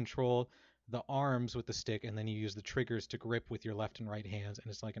 and you control the arms with the stick, and then you use the triggers to grip with your left and right hands,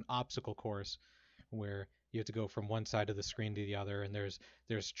 and it's like an obstacle course where you have to go from one side of the screen to the other, and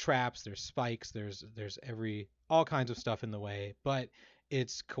there's traps, there's spikes, there's all kinds of stuff in the way, but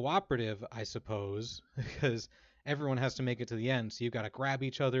it's cooperative, I suppose, because everyone has to make it to the end. So you've got to grab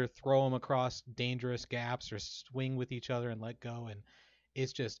each other, throw them across dangerous gaps, or swing with each other and let go. And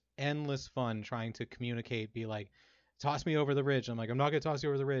it's just endless fun trying to communicate, be like, toss me over the ridge. I'm like, I'm not going to toss you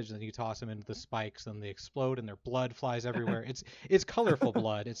over the ridge. And then you toss them into the spikes, and they explode, and their blood flies everywhere. It's colorful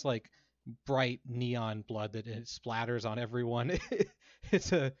blood. It's like bright neon blood that it splatters on everyone.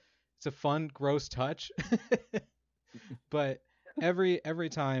 it's a fun, gross touch. But every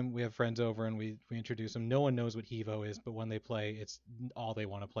time we have friends over and we introduce them, no one knows what Hevo is, but when they play, it's all they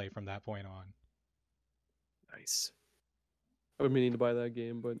want to play from that point on. Nice. I've been meaning to buy that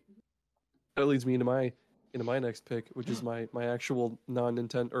game, but that leads me into my next pick, which is my actual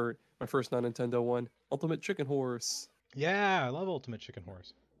non-Nintendo, or my first non-Nintendo one, Ultimate Chicken Horse. Yeah, I love Ultimate Chicken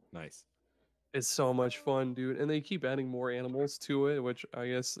Horse. Nice. It's so much fun, dude. And they keep adding more animals to it, which I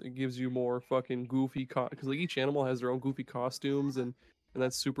guess it gives you more fucking goofy because like each animal has their own goofy costumes, and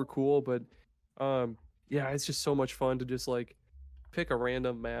that's super cool. But yeah, it's just so much fun to just like pick a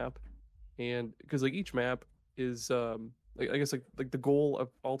random map, and because like each map is like I guess like the goal of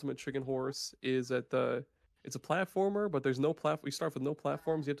Ultimate Chicken Horse is that it's a platformer, but there's no platform. We start with no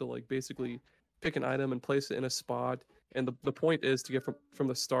platforms. You have to like basically pick an item and place it in a spot, and the point is to get from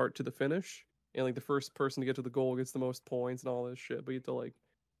the start to the finish. And like the first person to get to the goal gets the most points and all this shit. But you have to like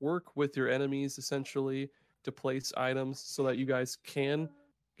work with your enemies essentially to place items so that you guys can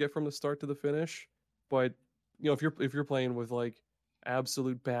get from the start to the finish. But you know, if you're playing with like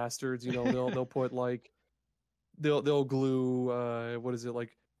absolute bastards, you know, they'll put like they'll glue what is it,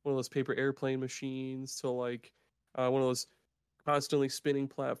 like one of those paper airplane machines to like one of those constantly spinning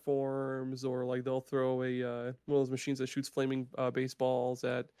platforms, or like they'll throw a one of those machines that shoots flaming baseballs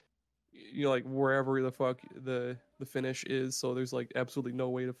at, you know, like wherever the fuck the finish is. So there's like absolutely no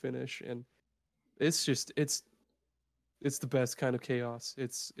way to finish, and it's just it's the best kind of chaos.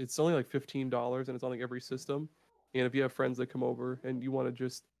 It's only like $15, and it's on like every system. And if you have friends that come over and you want to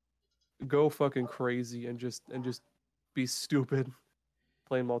just go fucking crazy and just be stupid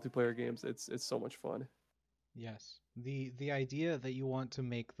playing multiplayer games, it's so much fun. Yes. The idea that you want to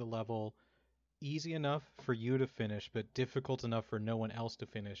make the level easy enough for you to finish but difficult enough for no one else to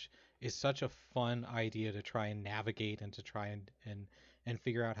finish is such a fun idea to try and navigate and to try and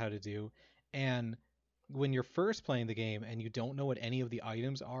figure out how to do. And when you're first playing the game and you don't know what any of the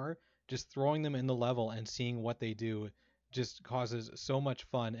items are, just throwing them in the level and seeing what they do just causes so much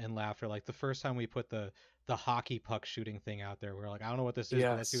fun and laughter. Like the first time we put the hockey puck shooting thing out there, we're like, I don't know what this is,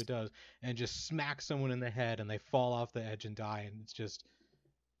 but let's see what it does, and just smack someone in the head and they fall off the edge and die, and it's just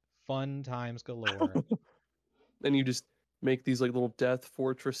fun times galore. Then you just make these like little death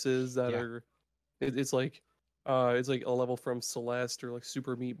fortresses that are it's like a level from Celeste or like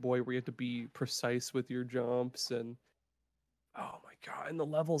Super Meat Boy where you have to be precise with your jumps. And oh my god, and the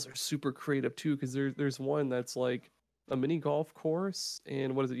levels are super creative too, because there's one that's like a mini golf course,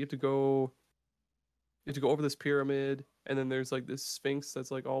 and what is it, you have to go over this pyramid, and then there's like this sphinx that's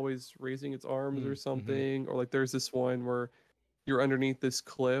like always raising its arms or something. Or like there's this one where you're underneath this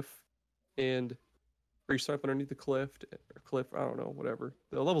cliff, and or you start up underneath the cliff, I don't know, whatever.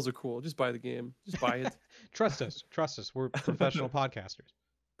 The levels are cool. Just buy the game. Just buy it. Trust us. We're professional podcasters.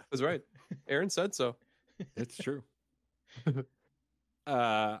 That's right. Aaron said so. It's true.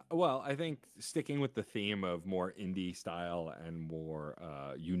 Well, I think sticking with the theme of more indie style and more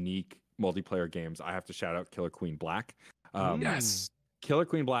unique multiplayer games, I have to shout out Killer Queen Black. Yes. Killer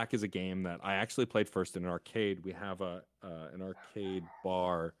Queen Black is a game that I actually played first in an arcade. We have an arcade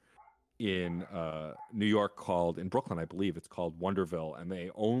bar in New York in Brooklyn, I believe it's called Wonderville, and they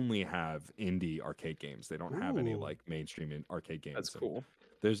only have indie arcade games. They don't have any like mainstream arcade games. That's cool.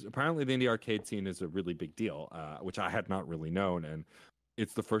 There's apparently the indie arcade scene is a really big deal, which I had not really known. And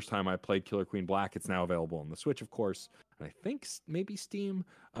it's the first time I played Killer Queen Black. It's now available on the Switch, of course, and I think maybe Steam.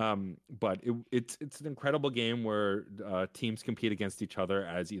 But it's an incredible game where teams compete against each other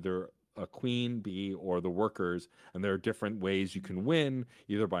as either a queen bee or the workers, and there are different ways you can win,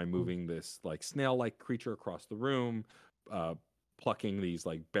 either by moving this like snail-like creature across the room, plucking these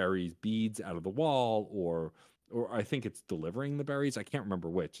like berries, beads out of the wall, or I think it's delivering the berries. I can't remember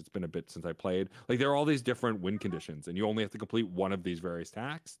which. It's been a bit since I played. Like there are all these different win conditions, and you only have to complete one of these various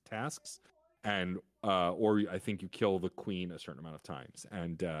tasks, and or I think you kill the queen a certain amount of times.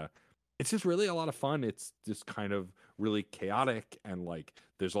 And it's just really a lot of fun. It's just kind of really chaotic, and like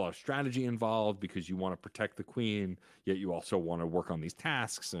there's a lot of strategy involved because you want to protect the queen, yet you also want to work on these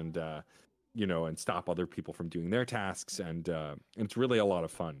tasks and and stop other people from doing their tasks, and it's really a lot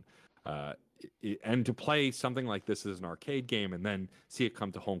of fun. And to play something like this as an arcade game and then see it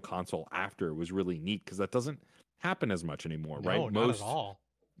come to home console after was really neat, because that doesn't happen as much anymore, right? No, not at all.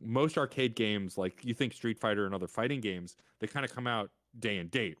 Most arcade games, like you think Street Fighter and other fighting games, they kind of come out day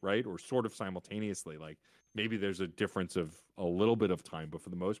and date, right? Or sort of simultaneously. Like maybe there's a difference of a little bit of time, but for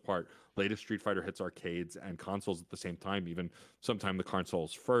the most part, latest Street Fighter hits arcades and consoles at the same time, even sometime the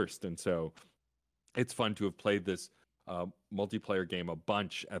consoles first. And so it's fun to have played this multiplayer game a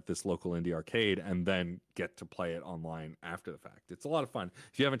bunch at this local indie arcade and then get to play it online after the fact. It's a lot of fun.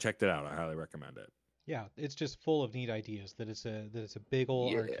 If you haven't checked it out, I highly recommend it. Yeah, it's just full of neat ideas. That it's a big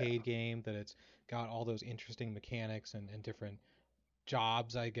old arcade game. That it's got all those interesting mechanics and different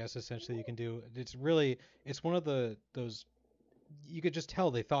jobs, I guess, essentially you can do. It's one of those you could just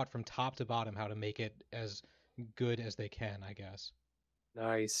tell they thought from top to bottom how to make it as good as they can, I guess.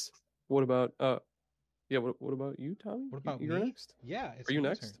 Nice. What about what about you, Tommy? What about You're me? next? Yeah, it's Are you my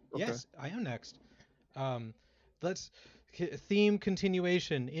next? turn. Okay. Yes, I am next. Let's theme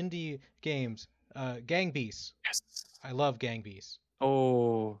continuation, indie games. Gang Beasts. Yes. I love Gang Beasts.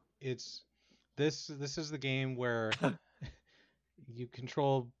 Oh. This is the game where you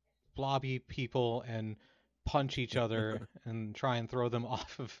control blobby people and punch each other and try and throw them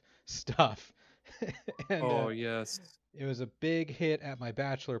off of stuff. And, yes. It was a big hit at my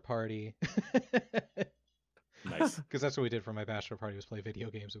bachelor party. Nice. Because that's what we did for my bachelor party, was play video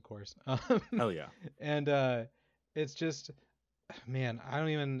games, of course. Hell yeah. And it's just, man, I don't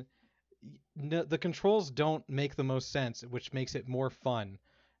even... the controls don't make the most sense, which makes it more fun.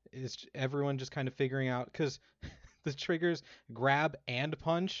 It's everyone just kind of figuring out, because the triggers grab and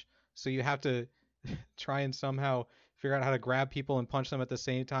punch, so you have to try and somehow figure out how to grab people and punch them at the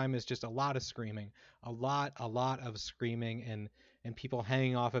same time. Is just a lot of screaming, a lot of screaming, and people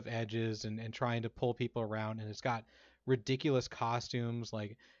hanging off of edges and trying to pull people around. And it's got ridiculous costumes.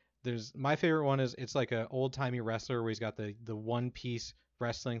 Like my favorite one is, it's like an old timey wrestler where he's got the one piece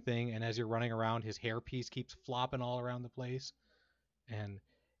wrestling thing, and as you're running around, his hairpiece keeps flopping all around the place. And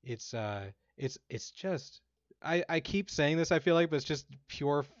it's just, I keep saying this, I feel like, but it's just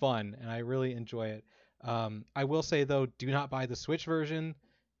pure fun, and I really enjoy it. I will say, though, do not buy the Switch version.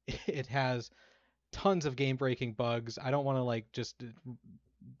 It has tons of game-breaking bugs. I don't want to just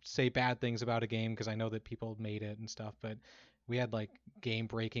say bad things about a game, because I know that people made it and stuff, but we had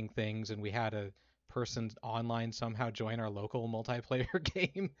game-breaking things, and we had a person online somehow join our local multiplayer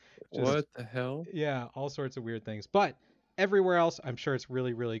game. What the hell? Yeah, all sorts of weird things. But everywhere else, I'm sure it's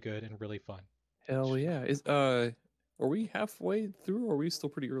really, really good and really fun. Hell yeah. Are we halfway through, or are we still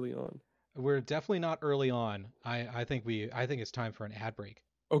pretty early on? We're definitely not early on. I think it's time for an ad break.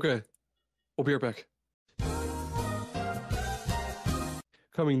 Okay. We'll be right back.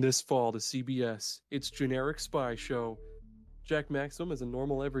 Coming this fall to CBS, it's Generic Spy Show. Jack Maximum is a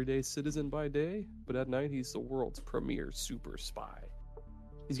normal everyday citizen by day, but at night he's the world's premier super spy.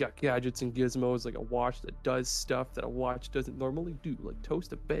 He's got gadgets and gizmos like a watch that does stuff that a watch doesn't normally do, like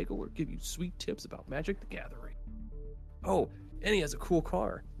toast a bagel or give you sweet tips about Magic the Gathering. Oh, and he has a cool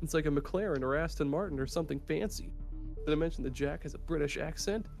car. It's like a McLaren or Aston Martin or something fancy. Did I mention that Jack has a British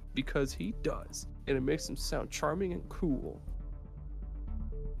accent? Because he does, and it makes him sound charming and cool.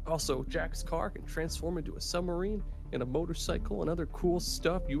 Also, Jack's car can transform into a submarine and a motorcycle and other cool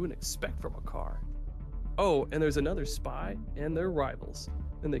stuff you wouldn't expect from a car. Oh, and there's another spy and their rivals.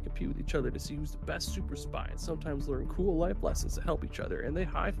 And they compete with each other to see who's the best super spy, and sometimes learn cool life lessons to help each other, and they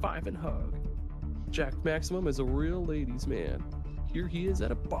high-five and hug. Jack Maximum is a real ladies' man. Here he is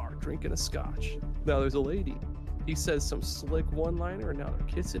at a bar drinking a scotch. Now there's a lady. He says some slick one-liner, and now they're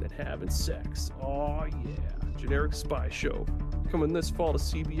kissing and having sex. Oh yeah, Generic Spy Show. Coming this fall to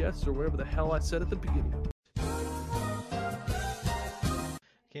CBS or whatever the hell I said at the beginning.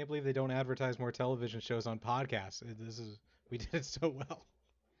 Can't believe they don't advertise more television shows on podcasts. We did it so well.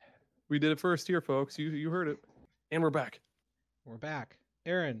 We did it first here, folks. You heard it. And we're back. We're back.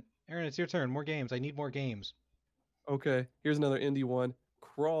 Aaron, it's your turn. More games. I need more games. Okay, here's another indie one.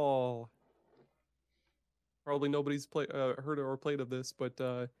 Crawl. Probably nobody's heard or played of this,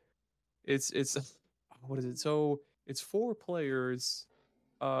 but it's what is it? So it's 4 players.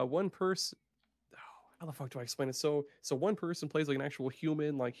 One person. How the fuck do I explain it? So one person plays like an actual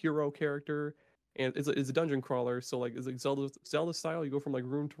human, like hero character, and it's a dungeon crawler. So like it's like Zelda style. You go from like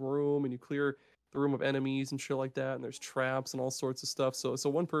room to room, and you clear the room of enemies and shit like that. And there's traps and all sorts of stuff. So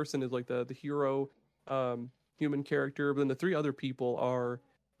one person is like the hero, human character, but then the 3 other people are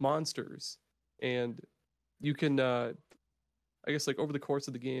monsters, and you can I guess like over the course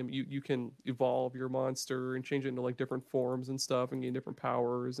of the game, you can evolve your monster and change it into like different forms and stuff and gain different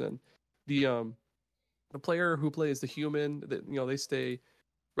powers. And the player who plays the human, that they stay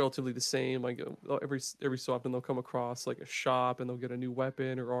relatively the same. Like every so often they'll come across like a shop and they'll get a new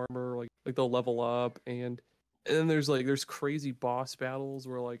weapon or armor. Like they'll level up, and then there's crazy boss battles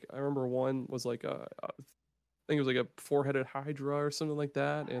where like I remember one was like I think it was like a four-headed Hydra or something like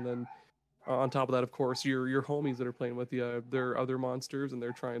that, and then on top of that, of course, your homies that are playing with you, they're other monsters, and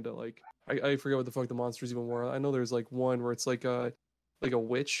they're trying to like I forget what the fuck the monsters even were. I know there's like one where it's like a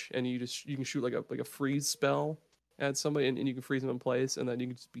witch, and you can shoot like a freeze spell at somebody, and you can freeze them in place, and then you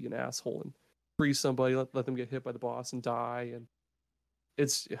can just be an asshole and freeze somebody, let them get hit by the boss and die, and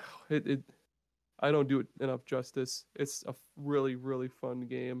it's it I don't do it enough justice. It's a really really fun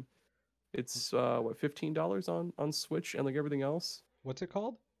game. It's what, $15 on Switch and like everything else. What's it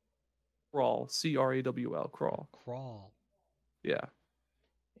called? Crawl, Crawl, Crawl. Crawl. Yeah.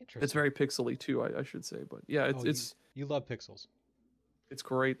 Interesting. It's very pixely too, I should say, but yeah, it's you love pixels. It's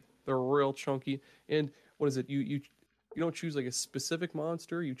great. They're real chunky. And what is it? You don't choose like a specific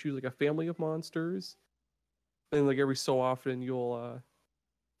monster. You choose like a family of monsters. And like every so often you'll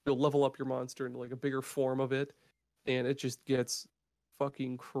level up your monster into like a bigger form of it, and it just gets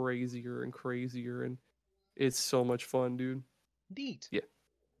fucking crazier and crazier, and it's so much fun, dude. Neat. Yeah.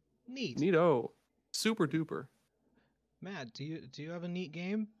 Neat. Neato. Super duper. Matt, do you have a neat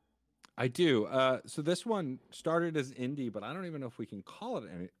game? I do. So this one started as indie, but I don't even know if we can call it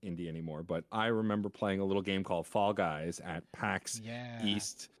an indie anymore. But I remember playing a little game called Fall Guys at PAX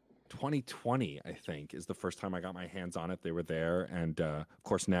East 2020, I think, is the first time I got my hands on it. They were there. And of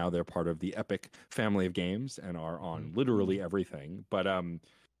course, now they're part of the Epic family of games and are on literally everything. But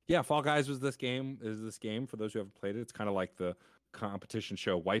yeah, Fall Guys is this game. For those who haven't played it, it's kind of like the competition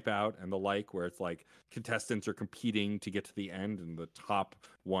show Wipeout and the like, where it's like contestants are competing to get to the end, and the top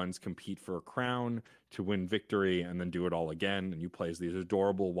ones compete for a crown to win victory and then do it all again. And you play as these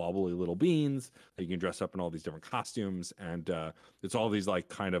adorable wobbly little beans that you can dress up in all these different costumes, and it's all these like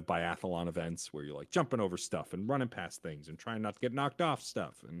kind of biathlon events where you're like jumping over stuff and running past things and trying not to get knocked off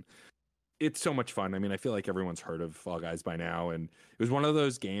stuff. And it's so much fun. I mean, I feel like everyone's heard of Fall Guys by now, and it was one of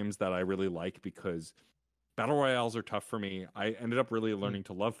those games that I really like because Battle Royales are tough for me. I ended up really learning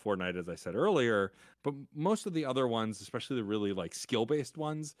to love Fortnite, as I said earlier, but most of the other ones, especially the really like skill-based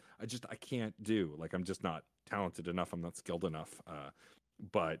ones, I can't do. Like, I'm just not talented enough. I'm not skilled enough.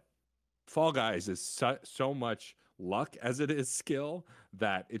 But Fall Guys is so much luck as it is skill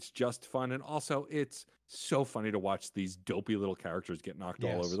that it's just fun. And also it's so funny to watch these dopey little characters get knocked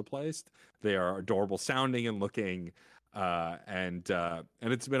all over the place. They are adorable sounding and looking. And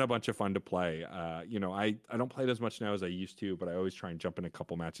it's been a bunch of fun to play. I don't play it as much now as I used to, but I always try and jump in a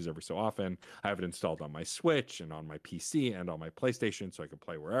couple matches every so often. I have it installed on my Switch and on my PC and on my PlayStation, so I can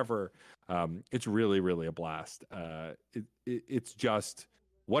play wherever. It's really, really a blast. It's just,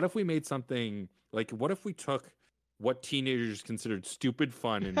 what if we made something like, what if we took what teenagers considered stupid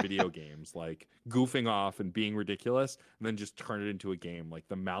fun in video games, like goofing off and being ridiculous, and then just turn it into a game, like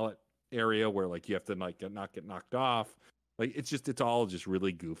the mallet area where like you have to like not get knocked off. Like it's all just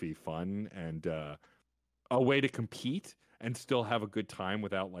really goofy fun, and a way to compete and still have a good time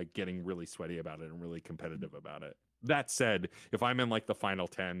without like getting really sweaty about it and really competitive about it. That said, if I'm in like the final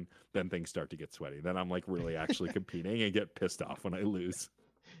 10, then things start to get sweaty. Then I'm like really actually competing and get pissed off when I lose.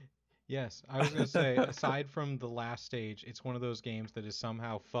 Yes, I was going to say, aside from the last stage, it's one of those games that is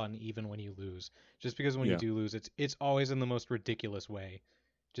somehow fun even when you lose. Just because when you do lose, it's always in the most ridiculous way.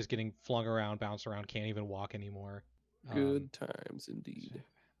 Just getting flung around, bounced around, can't even walk anymore. Good times indeed.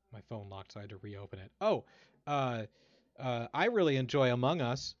 My phone locked, so I had to reopen it. Oh, I really enjoy Among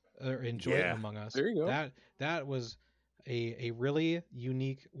Us. Among Us. There you go. That was a really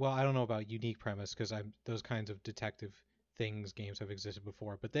unique. Well, I don't know about unique premise because those kinds of detective games have existed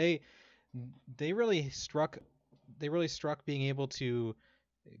before, but they really struck being able to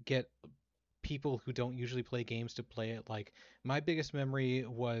get people who don't usually play games to play it. Like, my biggest memory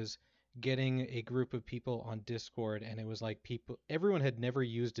was getting a group of people on Discord, and it was like everyone had never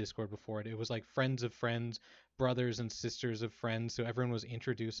used Discord before. It was like friends of friends, brothers and sisters of friends, so everyone was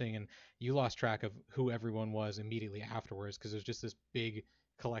introducing, and you lost track of who everyone was immediately afterwards because it was just this big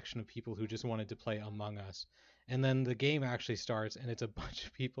collection of people who just wanted to play Among Us. And then the game actually starts, and it's a bunch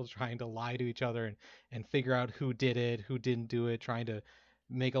of people trying to lie to each other and figure out who did it, who didn't do it, trying to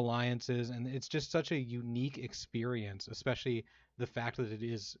make alliances. And it's just such a unique experience, especially the fact that it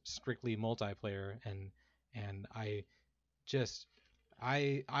is strictly multiplayer. And I just,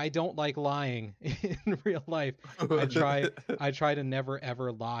 I don't like lying in real life. I try to never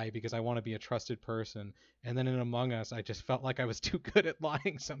ever lie because I want to be a trusted person. And then in Among Us, I just felt like I was too good at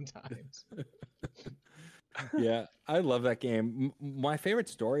lying sometimes. Yeah, I love that game. My favorite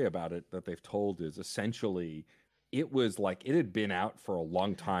story about it that they've told is essentially it was like it had been out for a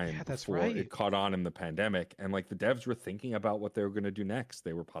long time Yeah, that's before right. it caught on in the pandemic. And like the devs were thinking about what they were going to do next.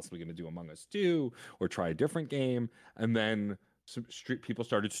 They were possibly going to do Among Us 2 or try a different game. And then some people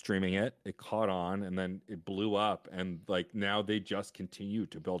started streaming it. It caught on and then it blew up. And like now they just continue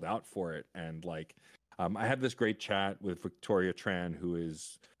to build out for it. And like I had this great chat with Victoria Tran, who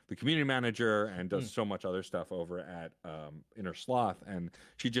is the community manager and does so much other stuff over at Inner Sloth. And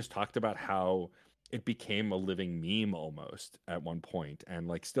she just talked about how it became a living meme almost at one point and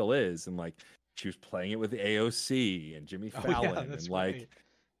like still is. And like she was playing it with AOC and Jimmy Fallon. And like, right.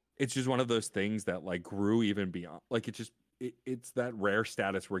 It's just one of those things that like grew even beyond, like it's that rare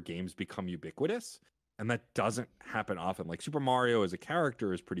status where games become ubiquitous. And that doesn't happen often. Like Super Mario as a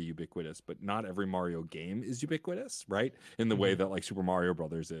character is pretty ubiquitous, but not every Mario game is ubiquitous, right? In the way that like Super Mario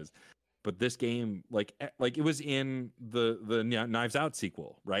Brothers is. But this game, like it was in the Knives Out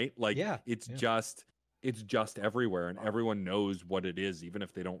sequel, right? Like it's just everywhere, and everyone knows what it is, even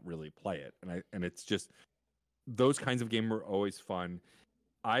if they don't really play it. And it's just those kinds of games are always fun.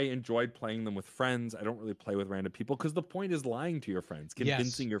 I enjoyed playing them with friends. I don't really play with random people because the point is lying to your friends,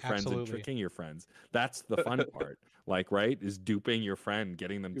 convincing your friends and tricking your friends. That's the fun part. Like, right, is duping your friend,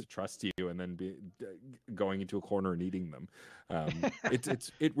 getting them to trust you, and then going into a corner and eating them.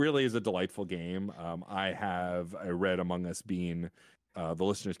 It really is a delightful game. I read Among Us bean. The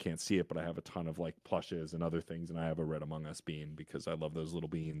listeners can't see it, but I have a ton of like plushes and other things, and I have a red Among Us bean because I love those little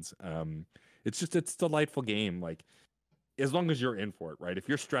beans. It's a delightful game. Like, as long as you're in for it, right? If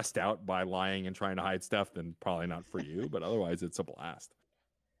you're stressed out by lying and trying to hide stuff, then probably not for you. But otherwise, it's a blast.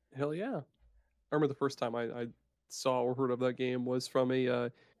 Hell yeah! I remember the first time I saw or heard of that game was from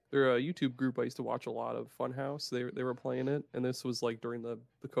they're a YouTube group I used to watch a lot of, Funhouse. They were playing it, and this was like during the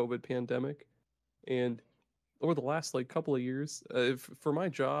COVID pandemic. And over the last like couple of years, for my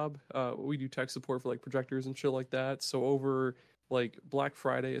job, we do tech support for like projectors and shit like that. So over like Black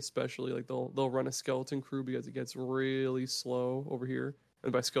Friday especially, like they'll run a skeleton crew because it gets really slow over here.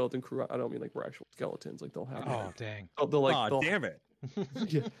 And by skeleton crew, I don't mean like we're actual skeletons. Like they'll have dang. They'll damn it.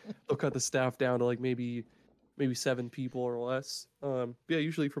 Yeah, they'll cut the staff down to like maybe 7 people or less. Yeah,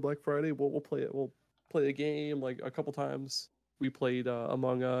 usually for Black Friday we'll play it. We'll play a game. Like a couple times we played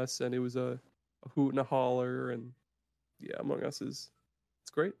Among Us, and it was a hoot and a holler. And yeah, Among Us it's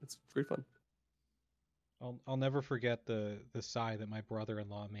great. It's great fun. I'll never forget the sigh that my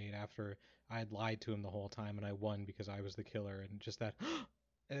brother-in-law made after I had lied to him the whole time and I won because I was the killer, and just that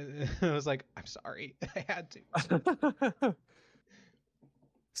I was like, I'm sorry, I had to.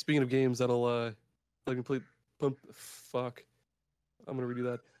 Speaking of games that'll complete fuck, I'm gonna redo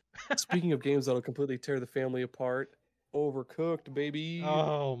that. Speaking of games that'll completely tear the family apart, Overcooked, baby.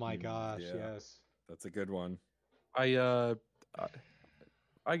 Oh my gosh, yes. That's a good one. I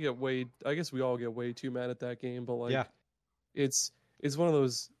guess we all get way too mad at that game, but like, yeah, it's one of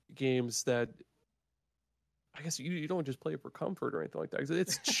those games that I guess you don't just play it for comfort or anything like that.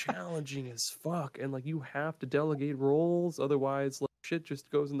 It's challenging as fuck, and like you have to delegate roles, otherwise like shit just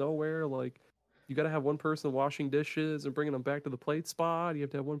goes nowhere. Like you got to have one person washing dishes and bringing them back to the plate spot. You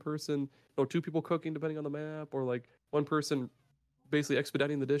have to have one person or 2 people cooking depending on the map, or like one person basically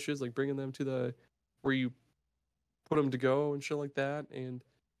expediting the dishes, like bringing them to the where you put them to go and shit like that. And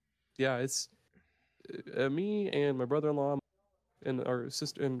yeah, it's me and my brother-in-law and our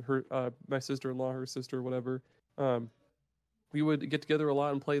sister and her my sister-in-law, her sister, whatever. We would get together a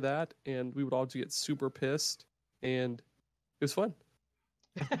lot and play that, and we would all get super pissed, and it was fun.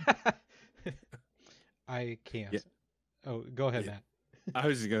 I can't. Yeah. Oh, go ahead, Matt. I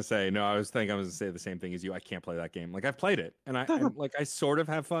was just gonna say no. I was gonna say the same thing as you. I can't play that game. Like I've played it, and I sort of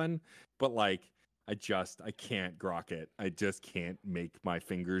have fun, but like I can't grok it. I just can't make my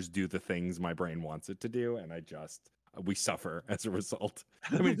fingers do the things my brain wants it to do, and we suffer as a result.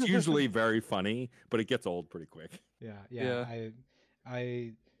 I mean, it's usually very funny, but it gets old pretty quick. Yeah.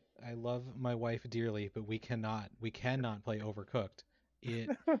 I love my wife dearly, but we cannot play Overcooked.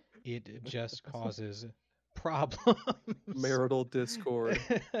 It just causes problems. Marital discord.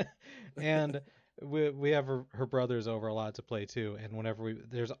 And we have her brothers over a lot to play too, and whenever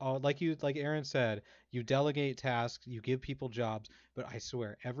there's all like Aaron said, you delegate tasks, you give people jobs, but I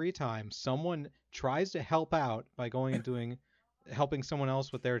swear every time someone tries to help out by going and helping someone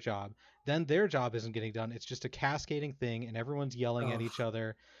else with their job, then their job isn't getting done. It's just a cascading thing, and everyone's yelling at each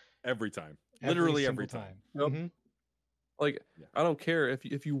other every time. Literally every time. Yep. Mm-hmm. Like, I don't care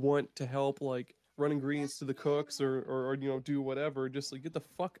if you want to help, like, run ingredients to the cooks or do whatever. Just like get the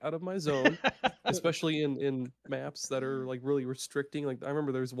fuck out of my zone, especially in maps that are like really restricting. Like I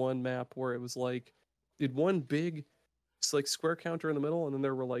remember there's one map where it was like, did one big, like square counter in the middle, and then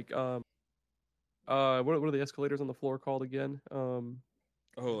there were like what are the escalators on the floor called again? Oh,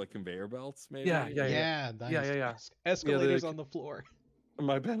 like conveyor belts, maybe? Yeah, nice. Yeah. Escalators on the floor.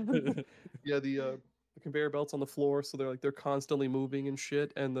 My bad. Yeah, the conveyor belts on the floor, so they're constantly moving and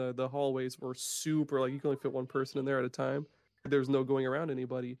shit. And the hallways were super, like, you can only fit one person in there at a time. There's no going around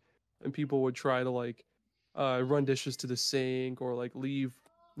anybody, and people would try to like run dishes to the sink or like leave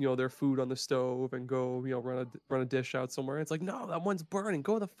their food on the stove and go run a dish out somewhere. It's like, no, that one's burning.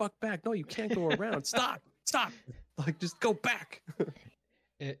 Go the fuck back. No, you can't go around. Stop. Like, just go back.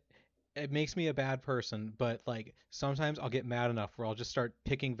 It makes me a bad person, but like sometimes I'll get mad enough where I'll just start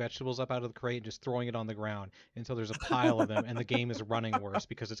picking vegetables up out of the crate and just throwing it on the ground until there's a pile of them and the game is running worse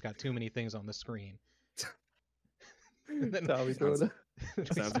because it's got too many things on the screen.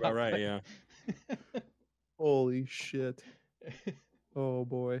 Sounds about right, yeah. Holy shit. Oh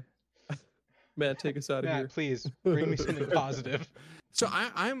boy. Matt, take us out of here. Please bring me something positive. So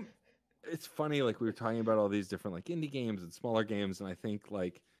I'm it's funny, like we were talking about all these different like indie games and smaller games, and I think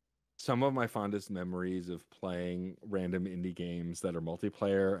like some of my fondest memories of playing random indie games that are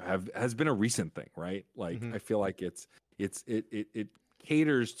multiplayer has been a recent thing, right? Like I feel like it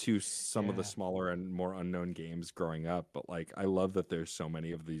caters to some of the smaller and more unknown games growing up, but like I love that there's so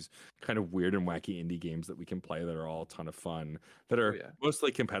many of these kind of weird and wacky indie games that we can play that are all a ton of fun, that are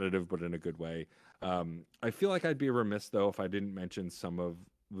mostly competitive but in a good way. I feel like I'd be remiss though if I didn't mention some of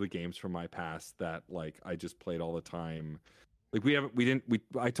the games from my past that like I just played all the time. Like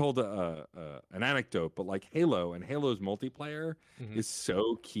I told an anecdote, but like Halo and Halo's multiplayer is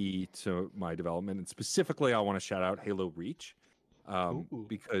so key to my development, and specifically I want to shout out Halo Reach.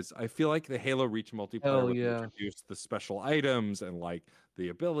 Because I feel like the Halo Reach multiplayer introduced the special items and like the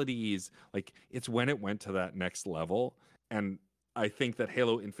abilities, like it's when it went to that next level. And I think that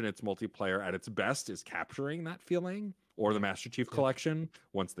Halo Infinite's multiplayer at its best is capturing that feeling, or the Master Chief Collection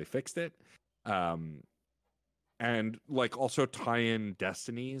once they fixed it. And like also tie in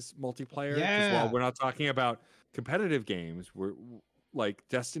Destiny's multiplayer. Because while we're not talking about competitive games, we're like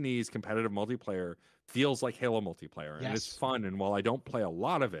Destiny's competitive multiplayer feels like Halo multiplayer, and it's fun. And while I don't play a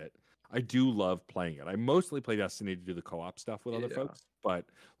lot of it, I do love playing it. I mostly play Destiny to do the co-op stuff with other folks, but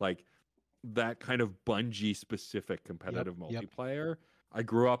like that kind of Bungie specific competitive multiplayer I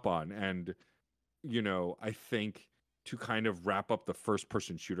grew up on. And I think to kind of wrap up the first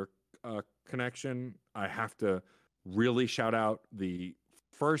person shooter connection, I have to really shout out the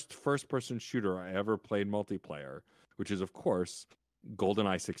first person shooter I ever played multiplayer, which is of course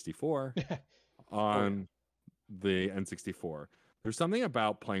GoldenEye 64 on the N64. There's something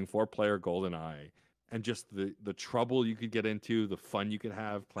about playing 4-player GoldenEye and just the trouble you could get into, the fun you could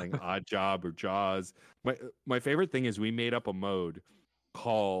have playing Odd Job or Jaws. My favorite thing is we made up a mode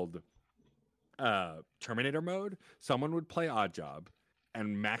called Terminator mode. Someone would play Odd Job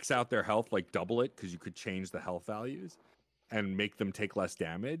and max out their health, like double it, because you could change the health values and make them take less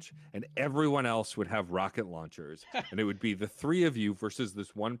damage, and everyone else would have rocket launchers, and it would be the three of you versus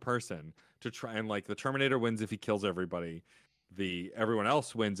this one person to try, and like the Terminator wins if he kills everybody, everyone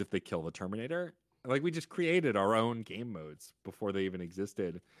else wins if they kill the Terminator. Like we just created our own game modes before they even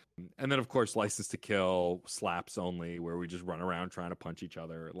existed. And then of course License to Kill, slaps only, where we just run around trying to punch each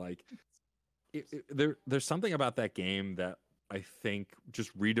other. Like there's something about that game that I think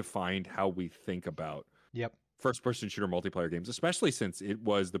just redefined how we think about first-person shooter multiplayer games, especially since it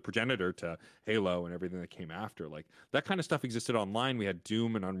was the progenitor to Halo and everything that came after. Like that kind of stuff existed online. We had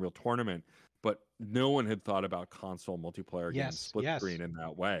Doom and Unreal Tournament, but no one had thought about console multiplayer games split screen in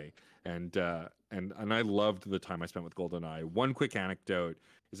that way. And I loved the time I spent with GoldenEye. One quick anecdote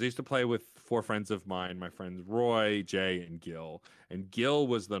is I used to play with 4 friends of mine, my friends Roy, Jay, and Gil. And Gil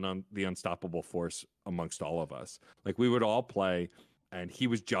was the unstoppable force amongst all of us. Like we would all play, and he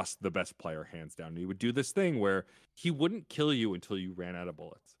was just the best player, hands down. And he would do this thing where he wouldn't kill you until you ran out of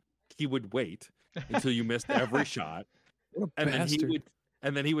bullets. He would wait until you missed every shot. And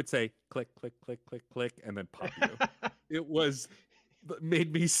then he would say, click, click, click, click, click, and then pop you. It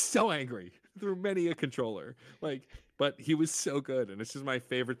made me so angry through many a controller. But he was so good. And it's just my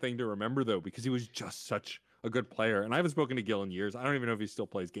favorite thing to remember, though, because he was just such a good player. And I haven't spoken to Gil in years. I don't even know if he still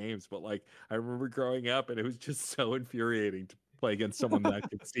plays games, but like I remember growing up, and it was just so infuriating to play against someone that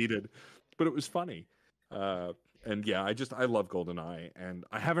conceded, but it was funny. And yeah, I love GoldenEye, and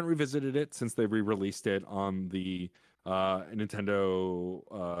I haven't revisited it since they re-released it on the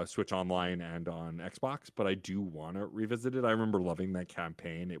Nintendo Switch Online and on Xbox, but I do want to revisit it. I remember loving that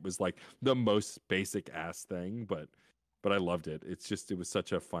campaign. It was like the most basic ass thing, but I loved it. It was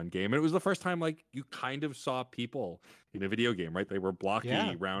such a fun game. And it was the first time like you kind of saw people in a video game, right? They were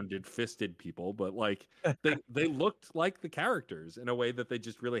blocky, rounded, fisted people, but like they looked like the characters in a way that they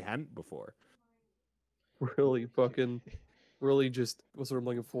just really hadn't before. Really just what's what I'm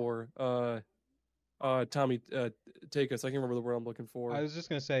looking for. Tommy, take us. I can't remember the word I'm looking for. I was just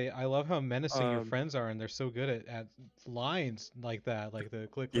gonna say, I love how menacing your friends are, and they're so good at lines like that, like the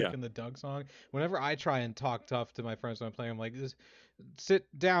click and the Doug song. Whenever I try and talk tough to my friends when I'm playing, I'm like, sit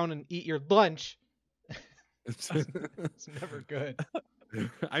down and eat your lunch. It's never good.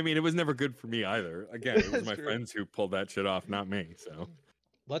 I mean, it was never good for me either. Again, it was my friends who pulled that shit off, not me. So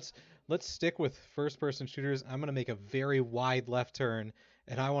let's stick with first-person shooters. I'm gonna make a very wide left turn.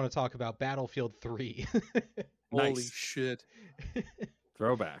 And I want to talk about Battlefield 3. Holy shit.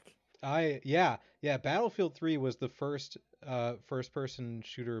 Throwback. Battlefield 3 was the first first-person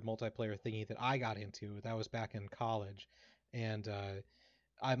shooter multiplayer thingy that I got into. That was back in college. And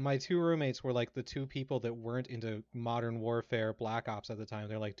my two roommates were like the two people that weren't into Modern Warfare, Black Ops at the time.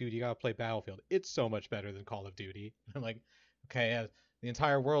 They're like, dude, you got to play Battlefield. It's so much better than Call of Duty. I'm like, okay, the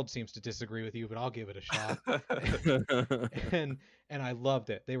entire world seems to disagree with you, but I'll give it a shot. and I loved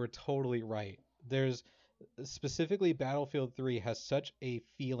it. They were totally right. There's specifically Battlefield 3 has such a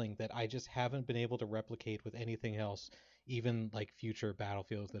feeling that I just haven't been able to replicate with anything else, even like future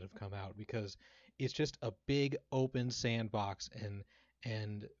Battlefields that have come out, because it's just a big open sandbox.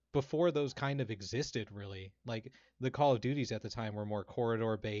 And before those kind of existed, really, like the Call of Duties at the time were more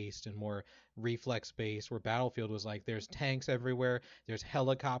corridor based and more reflex based, where Battlefield was like there's tanks everywhere, there's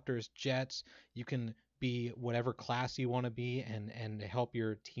helicopters, jets, you can be whatever class you want to be and help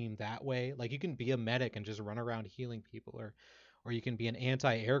your team that way. Like you can be a medic and just run around healing people, or you can be an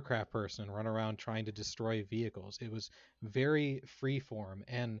anti-aircraft person and run around trying to destroy vehicles. It was very freeform,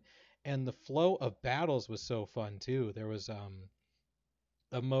 and the flow of battles was so fun too. There was a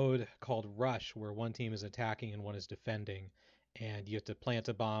mode called Rush where one team is attacking and one is defending, and you have to plant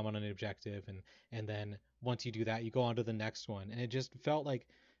a bomb on an objective, and then once you do that you go on to the next one. And it just felt like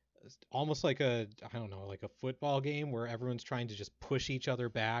almost like a football game where everyone's trying to just push each other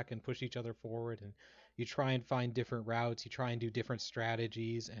back and push each other forward, and you try and find different routes, you try and do different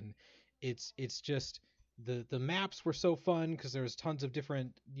strategies, and it's just the maps were so fun because there was tons of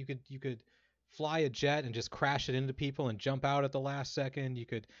different, you could fly a jet and just crash it into people and jump out at the last second. You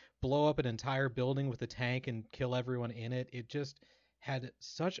could blow up an entire building with a tank and kill everyone in it. It just had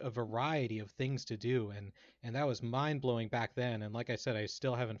such a variety of things to do, and that was mind-blowing back then. And like I said, I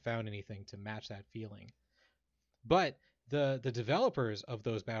still haven't found anything to match that feeling. But the developers of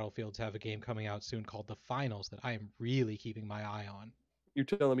those Battlefields have a game coming out soon called The Finals that I am really keeping my eye on. You're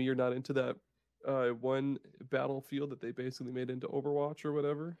telling me you're not into that one Battlefield that they basically made into Overwatch or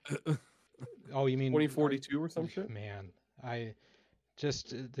whatever? Oh, you mean 2042 or some shit? Man,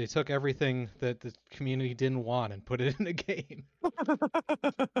 they took everything that the community didn't want and put it in a game.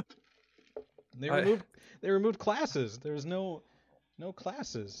 They removed classes. There's no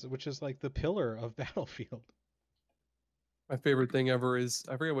classes, which is like the pillar of Battlefield. My favorite thing ever is,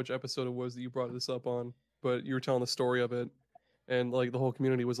 I forget which episode it was that you brought this up on, but you were telling the story of it, and like the whole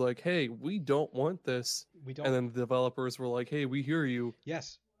community was like, "Hey, we don't want this." We don't. And then the developers were like, "Hey, we hear you."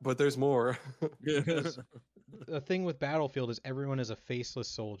 Yes. But there's more. The thing with Battlefield is everyone is a faceless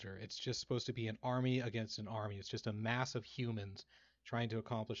soldier. It's just supposed to be an army against an army. It's just a mass of humans trying to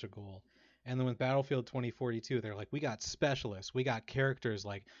accomplish a goal. And then with Battlefield 2042, they're like, we got specialists, we got characters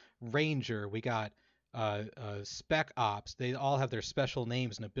like Ranger, we got Spec Ops. They all have their special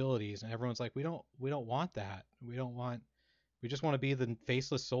names and abilities, and everyone's like, we don't want that. We just want to be the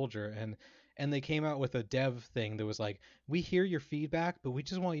faceless soldier. And they came out with a dev thing that was like, we hear your feedback, but we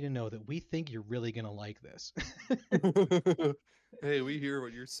just want you to know that we think you're really going to like this. Hey, we hear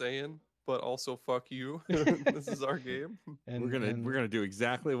what you're saying, but also fuck you. This is our game. And we're gonna do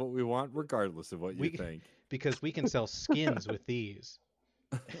exactly what we want, regardless of what you think. Because we can sell skins with these.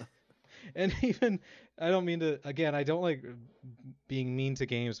 And even, I don't mean to, again, I don't like being mean to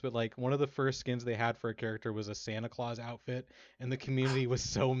games, but like one of the first skins they had for a character was a Santa Claus outfit, and the community was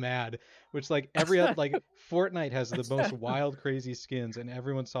so mad, which like every other, like Fortnite has the most wild, crazy skins, and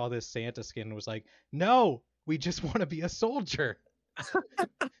everyone saw this Santa skin and was like, no, we just want to be a soldier.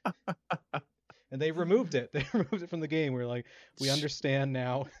 And they removed it. They removed it from the game. We're like, we understand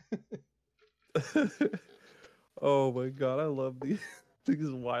now. Oh my God, I love these.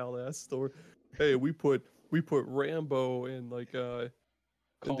 This wild ass story. Hey, we put Rambo in like Call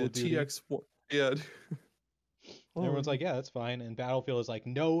the of Duty. TX. Yeah. And everyone's like, yeah, that's fine. And Battlefield is like,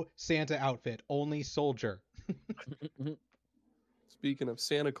 no Santa outfit, only soldier. Speaking of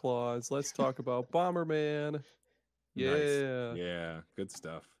Santa Claus, let's talk about Bomberman. Yeah. Nice. Yeah, good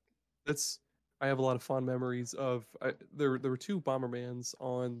stuff. I have a lot of fond memories of. There were two Bombermans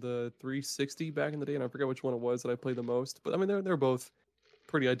on the 360 back in the day, and I forget which one it was that I played the most. But I mean, they're both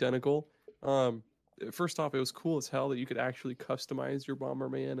pretty identical. First off, it was cool as hell that you could actually customize your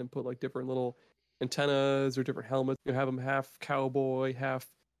Bomberman and put like different little antennas or different helmets. You have him half cowboy, half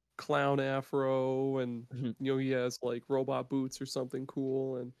clown afro, and he has like robot boots or something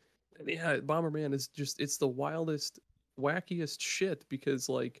cool. And yeah, Bomberman is it's the wildest, wackiest shit because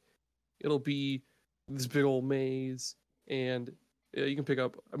like it'll be this big old maze and you can pick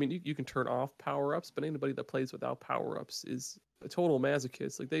up. I mean, you can turn off power ups, but anybody that plays without power ups is a total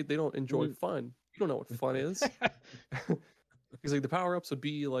masochist. Like they don't enjoy fun. You don't know what fun is. Because like the power ups would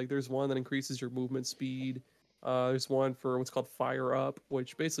be like there's one that increases your movement speed. There's one for what's called fire up,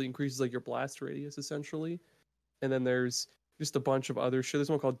 which basically increases like your blast radius essentially. And then there's just a bunch of other shit. There's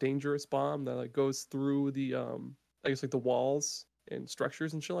one called dangerous bomb that like goes through the I guess like the walls and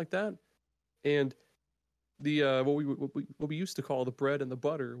structures and shit like that. And the what we used to call the bread and the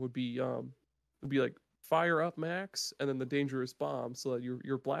butter would be like fire up max and then the dangerous bomb, so that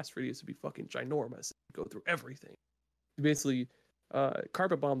your blast radius would be fucking ginormous, go through everything. You basically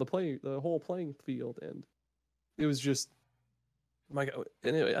carpet bomb the whole playing field, and it was just my God.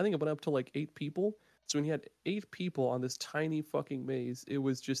 And I think it went up to like 8 people. So when you had 8 people on this tiny fucking maze, it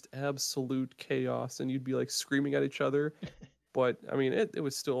was just absolute chaos, and you'd be like screaming at each other. But I mean, it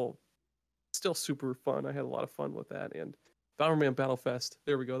was still super fun. I had a lot of fun with that. And Bomberman Battlefest,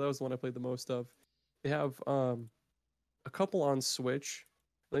 there we go. That was the one I played the most of. They have a couple on Switch.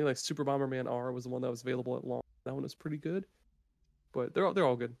 I think like Super Bomberman R was the one that was available at launch. That one was pretty good. But they're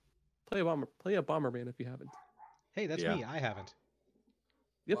all good. Play a Bomberman if you haven't. Hey, that's me. I haven't.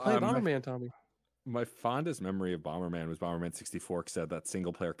 Yeah, play a Bomberman, Tommy. My fondest memory of Bomberman was Bomberman 64, because that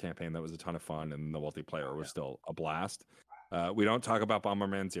single player campaign that was a ton of fun, and the multiplayer was still a blast. We don't talk about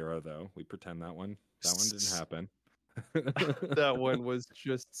Bomberman Zero though. We pretend that one didn't happen. That one was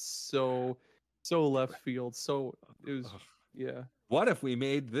just so left field. So it was yeah. What if we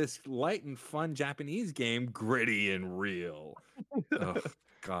made this light and fun Japanese game gritty and real? Oh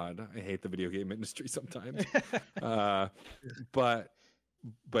God, I hate the video game industry sometimes.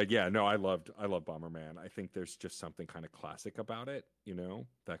 But yeah, no, I love Bomberman. I think there's just something kind of classic about it,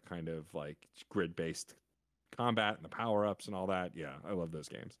 that kind of like grid-based combat and the power-ups and all that. Yeah, I love those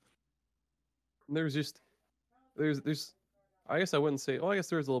games. There's I guess I wouldn't say, I guess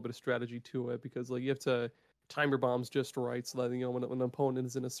there's a little bit of strategy to it, because like you have to time your bombs just right so that when an opponent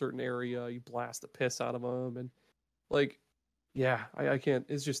is in a certain area, you blast the piss out of them. And like, yeah, I can't.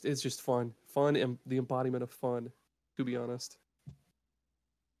 It's just fun and the embodiment of fun, to be honest.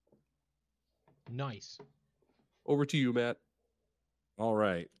 Nice. Over to you, Matt. All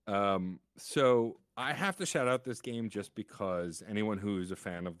right. So I have to shout out this game just because anyone who's a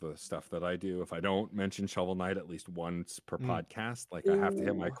fan of the stuff that I do, if I don't mention Shovel Knight at least once per podcast, like I have to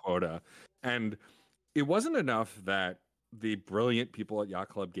hit my quota. And it wasn't enough that the brilliant people at Yacht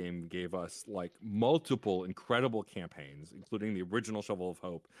Club Game gave us like multiple incredible campaigns, including the original Shovel of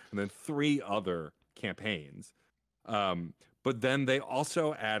Hope, and then 3 other campaigns. But then they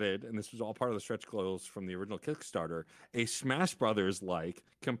also added, and this was all part of the stretch goals from the original Kickstarter, a Smash Brothers like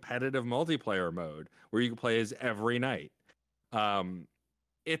competitive multiplayer mode where you can play as every night.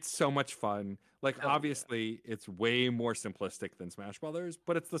 It's so much fun. Like, obviously, it's way more simplistic than Smash Brothers,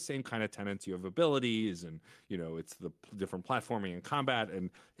 but it's the same kind of tenets. You have abilities, and it's the different platforming and combat,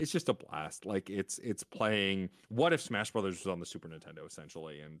 and it's just a blast. Like, it's playing. What if Smash Brothers was on the Super Nintendo,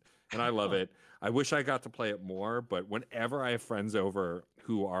 essentially? And I love it. I wish I got to play it more, but whenever I have friends over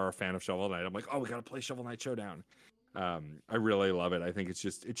who are a fan of Shovel Knight, I'm like, oh, we got to play Shovel Knight Showdown. I really love it. I think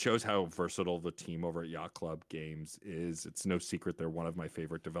it shows how versatile the team over at Yacht Club Games is. It's no secret they're one of my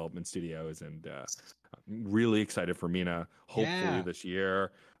favorite development studios, and I'm really excited for Mina, hopefully this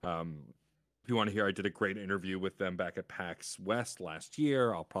year. If you want to hear, I did a great interview with them back at PAX West last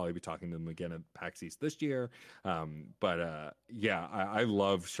year. I'll probably be talking to them again at PAX East this year. Yeah, I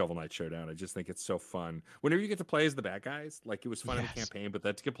love Shovel Knight Showdown. I just think it's so fun. Whenever you get to play as the bad guys, like it was fun in the campaign, but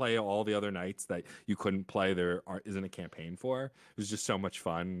that you could play all the other nights that you couldn't play, there isn't a campaign for. It was just so much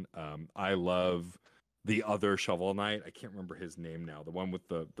fun. I love the other Shovel Knight. I can't remember his name now. The one with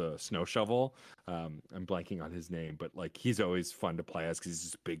the snow shovel. I'm blanking on his name, but like he's always fun to play as because he's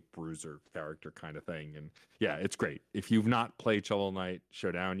this big bruiser character kind of thing. And yeah, it's great. If you've not played Shovel Knight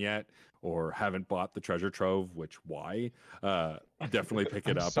Showdown yet, or haven't bought the Treasure Trove, which why? Definitely pick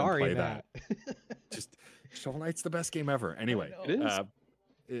it I'm up sorry, and play Matt. that. Just Shovel Knight's the best game ever. Anyway, it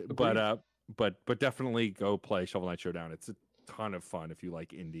is. But definitely go play Shovel Knight Showdown. It's a ton of fun if you like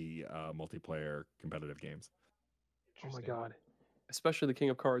indie multiplayer competitive games. Oh my god. Especially the King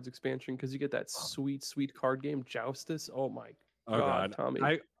of Cards expansion, because you get that sweet card game, Joustus. Oh my god,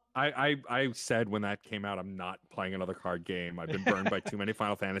 Tommy. I said when that came out, I'm not playing another card game. I've been burned by too many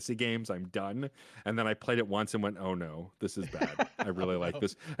Final Fantasy games. I'm done. And then I played it once and went, oh no, this is bad. I really like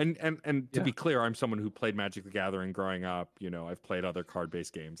this. And to be clear, I'm someone who played Magic the Gathering growing up. I've played other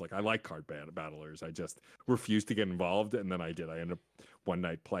card-based games. Like I like card battlers. I just refused to get involved, and then I did. I ended up one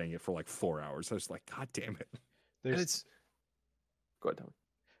night playing it for like 4 hours. I was like, God damn it. Go ahead, Tommy.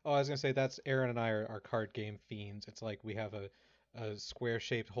 Oh, I was gonna say that's Aaron and I are card game fiends. It's like we have a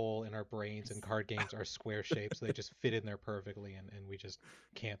square-shaped hole in our brains, and card games are square shaped, so they just fit in there perfectly, and we just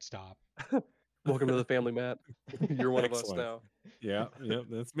can't stop. Welcome to the family, Matt. You're one of us now. Yeah,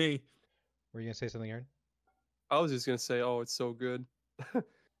 that's me. Were you gonna say something, Aaron? I was just gonna say, oh, it's so good.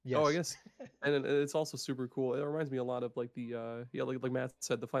 Yes. Oh, I guess, and it's also super cool. It reminds me a lot of like the like Matt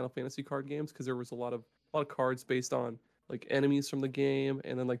said, the Final Fantasy card games, because there was a lot of cards based on like enemies from the game,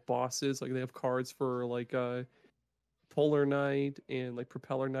 and then like bosses. Like they have cards for like Polar Knight and like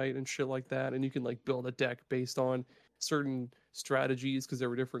Propeller Knight and shit like that, and you can like build a deck based on certain strategies because there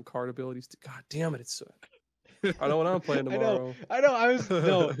were different card abilities. God damn it, it's I know what I'm playing tomorrow. I know. I was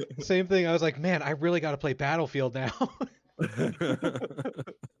same thing. I was like, man, I really got to play Battlefield now.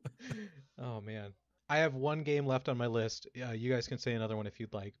 Oh man, I have one game left on my list. You guys can say another one if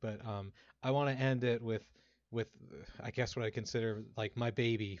you'd like, but I want to end it with I guess what I consider like my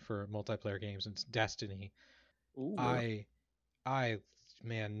baby for multiplayer games. It's Destiny. Ooh.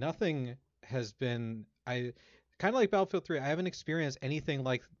 Man, nothing has been. I kind of like Battlefield 3. I haven't experienced anything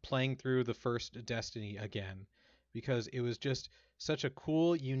like playing through the first Destiny again, because it was just such a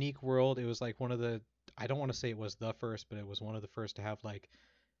cool, unique world. It was like one of the. I don't want to say it was the first, but it was one of the first to have like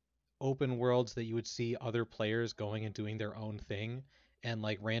open worlds that you would see other players going and doing their own thing, and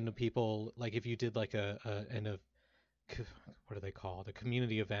like random people. Like if you did like a what are they called? A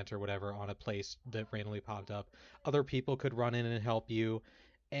community event or whatever on a place that randomly popped up. Other people could run in and help you.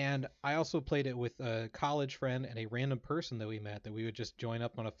 And I also played it with a college friend and a random person that we met that we would just join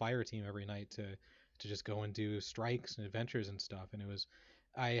up on a fire team every night to just go and do strikes and adventures and stuff. And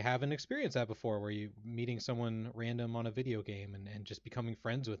I haven't experienced that before, where you meeting someone random on a video game and just becoming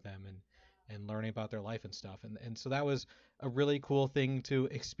friends with them and learning about their life and stuff. And so that was a really cool thing to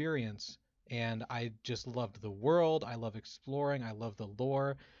experience. And I just loved the world. I love exploring. I love the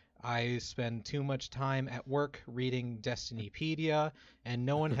lore. I spend too much time at work reading Destinypedia, and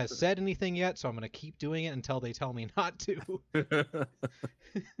no one has said anything yet, so I'm going to keep doing it until they tell me not to.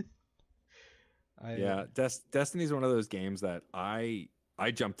 Destiny's one of those games that I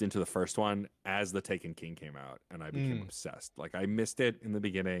jumped into the first one as the Taken King came out, and I became obsessed. Like I missed it in the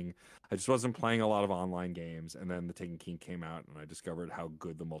beginning. I just wasn't playing a lot of online games, and then the Taken King came out, and I discovered how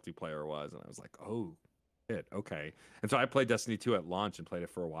good the multiplayer was, and I was like, oh, shit, okay. And so I played Destiny 2 at launch and played it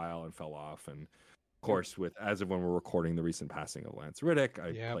for a while and fell off. And of course, as of when we're recording the recent passing of Lance Riddick,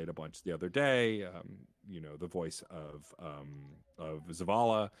 I played a bunch the other day. The voice of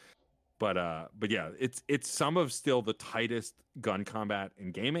Zavala. But yeah, it's some of still the tightest gun combat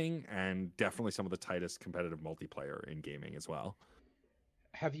in gaming, and definitely some of the tightest competitive multiplayer in gaming as well.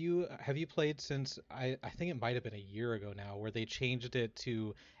 Have you played since I think it might have been a year ago now, where they changed it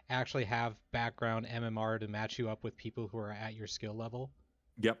to actually have background MMR to match you up with people who are at your skill level?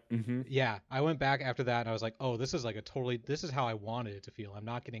 Yep. Mm-hmm. Yeah, I went back after that and I was like, oh, this is how I wanted it to feel. I'm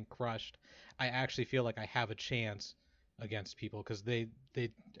not getting crushed. I actually feel like I have a chance against people, because they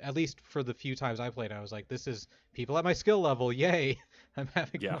at least for the few times I played, I was like, this is people at my skill level, yay. I'm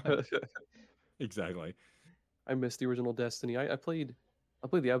having fun. Exactly. I missed the original Destiny. I played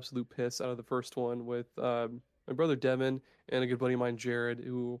the absolute piss out of the first one with my brother Devin and a good buddy of mine, Jared,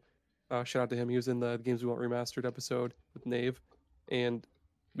 who shout out to him. He was in the Games We Want Remastered episode with Nave, and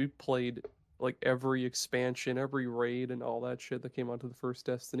we played like every expansion, every raid, and all that shit that came onto the first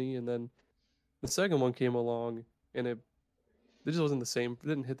Destiny. And then the second one came along, and it just wasn't the same. It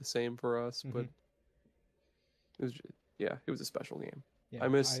didn't hit the same for us, but it was it was a special game. Yeah, I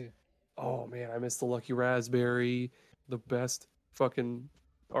miss the Lucky Raspberry, the best fucking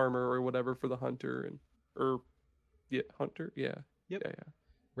armor or whatever for the hunter hunter. Yeah. Yep. Yeah.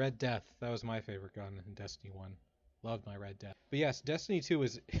 Red Death, that was my favorite gun in Destiny 1. Loved my Red Death. But yes, Destiny 2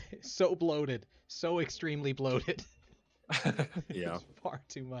 is so bloated, so extremely bloated. Yeah. It's far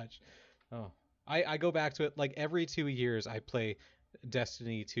too much. Oh. I go back to it like every 2 years. I play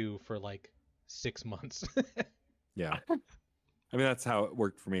Destiny 2 for like 6 months. Yeah. I mean, that's how it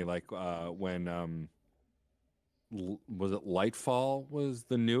worked for me. Like when was it Lightfall was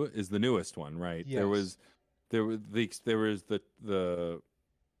the newest one, right? Yes. There was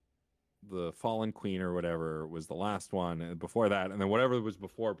the Fallen Queen or whatever was the last one, and before that, and then whatever was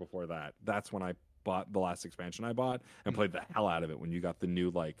before that, that's when I bought the last expansion I bought and played the hell out of it when you got the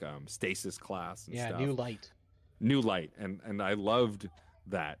new like stasis class and stuff. New light, and I loved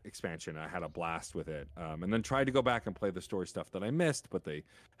that expansion. I had a blast with it, and then tried to go back and play the story stuff that I missed, but they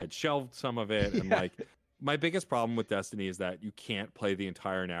had shelved some of it. And like, my biggest problem with Destiny is that you can't play the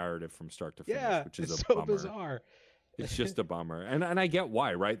entire narrative from start to finish, which is so bummer. Bizarre. It's just a bummer, and I get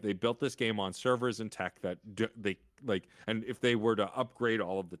why, right? They built this game on servers and tech that they like, and if they were to upgrade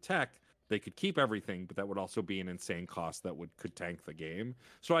all of the tech, they could keep everything, but that would also be an insane cost that could tank the game.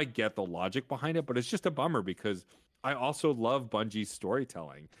 So I get the logic behind it, but it's just a bummer because I also love Bungie's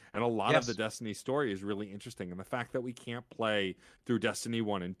storytelling, and a lot of the Destiny story is really interesting. And the fact that we can't play through Destiny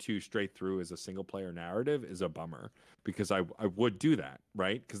 1 and 2 straight through as a single player narrative is a bummer, because I would do that,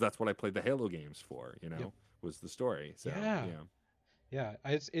 right? Because that's what I played the Halo games for, was the story. So yeah,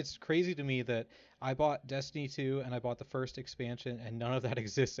 it's crazy to me that I bought Destiny 2 and I bought the first expansion, and none of that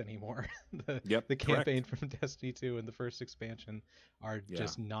exists anymore. The campaign from Destiny 2 and the first expansion are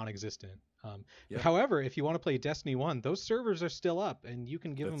just non-existent. However, if you want to play Destiny 1, those servers are still up, and you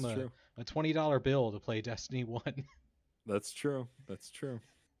can give them a $20 bill to play Destiny 1. That's true. $20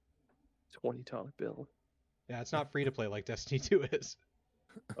 bill. Yeah, it's not free to play like Destiny 2 is.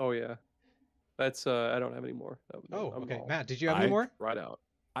 Oh yeah. That's I don't have any more. Okay. Matt, did you have any more? Right out.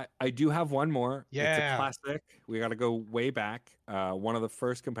 I do have one more. Yeah. It's a classic. We got to go way back. One of the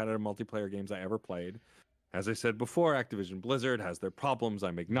first competitive multiplayer games I ever played. As I said before, Activision Blizzard has their problems.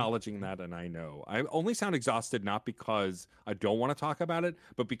 I'm acknowledging that, and I know. I only sound exhausted not because I don't want to talk about it,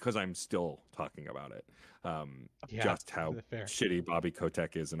 but because I'm still talking about it. Just how shitty Bobby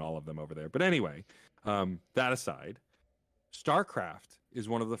Kotick is and all of them over there. But anyway, that aside, StarCraft is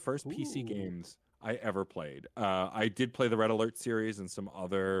one of the first PC games I ever played. I did play the Red Alert series and some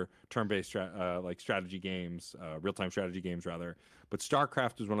other turn-based strategy games, real-time strategy games rather. But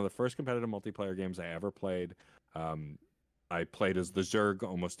StarCraft was one of the first competitive multiplayer games I ever played. I played as the Zerg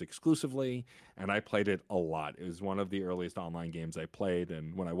almost exclusively, and I played it a lot. It was one of the earliest online games I played,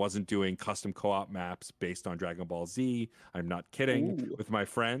 and when I wasn't doing custom co-op maps based on Dragon Ball Z, I'm not kidding, with my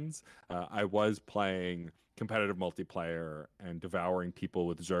friends, I was playing competitive multiplayer and devouring people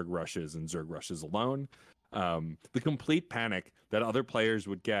with Zerg rushes and Zerg rushes alone. The complete panic that other players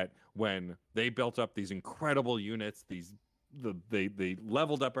would get when they built up these incredible units, they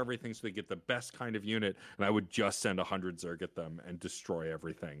leveled up everything so they get the best kind of unit, and I would just send 100 Zerg at them and destroy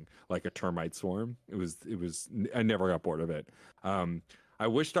everything like a termite swarm. It was I never got bored of it. I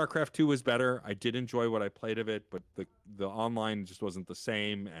wish StarCraft 2 was better. I did enjoy what I played of it, but the online just wasn't the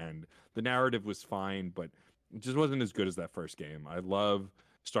same, and the narrative was fine, but it just wasn't as good as that first game. I love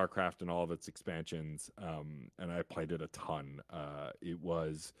StarCraft and all of its expansions, and I played it a ton. It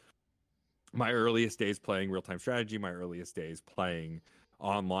was my earliest days playing real-time strategy, my earliest days playing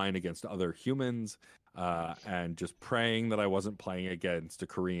online against other humans, and just praying that I wasn't playing against a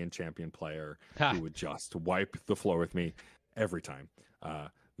Korean champion player who would just wipe the floor with me every time.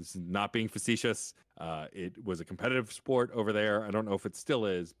 This is not being facetious. It was a competitive sport over there. I don't know if it still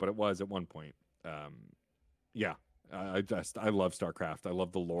is, but it was at one point. I love StarCraft. I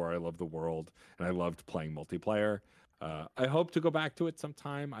love the lore. I love the world, and I loved playing multiplayer. I hope to go back to it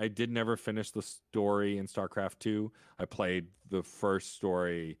sometime. I did never finish the story in StarCraft 2. I played the first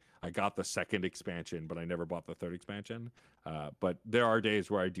story. I got the second expansion, but I never bought the third expansion. But there are days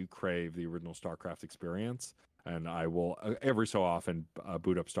where I do crave the original StarCraft experience, and I will every so often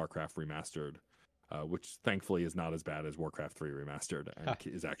boot up StarCraft Remastered, which thankfully is not as bad as Warcraft 3 Remastered and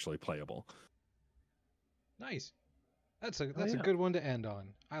is actually playable. Nice. That's a good one to end on.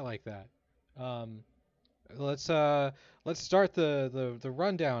 I like that. Let's start the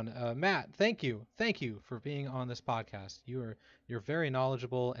rundown. Matt, thank you for being on this podcast. You're very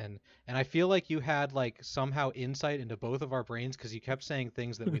knowledgeable, and I feel like you had like somehow insight into both of our brains because you kept saying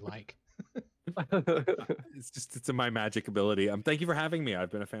things that we like. It's my magic ability. Thank you for having me.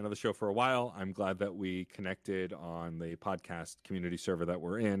 I've been a fan of the show for a while. I'm glad that we connected on the podcast community server that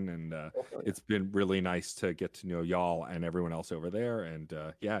we're in, and it's been really nice to get to know y'all and everyone else over there. And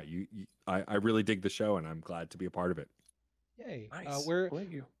I really dig the show, and I'm glad to be a part of it. Yay! Nice.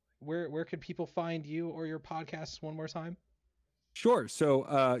 Where could people find you or your podcasts one more time? Sure.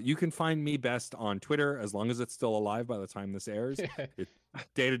 So you can find me best on Twitter, as long as it's still alive by the time this airs. It's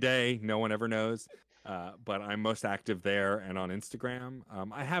day to day. No one ever knows. But I'm most active there and on Instagram.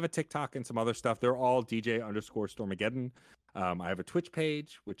 I have a TikTok and some other stuff. They're all DJ_Stormageddon. I have a Twitch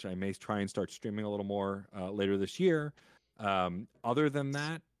page, which I may try and start streaming a little more later this year. Other than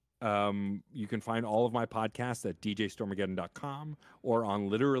that, you can find all of my podcasts at djstormageddon.com or on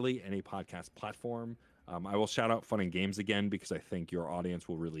literally any podcast platform. I will shout out Fun and Games again because I think your audience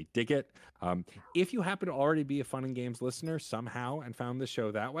will really dig it. If you happen to already be a Fun and Games listener somehow and found the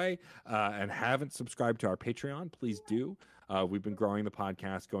show that way and haven't subscribed to our Patreon, please do. We've been growing the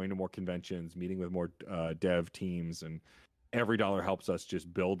podcast, going to more conventions, meeting with more dev teams, and every dollar helps us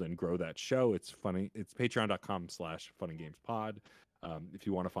just build and grow that show. It's funny. It's patreon.com/funandgamespod. If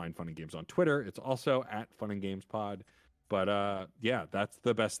you want to find Fun and Games on Twitter, it's also at Fun and Games Pod. But yeah, that's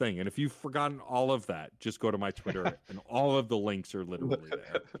the best thing. And if you've forgotten all of that, just go to my Twitter and all of the links are literally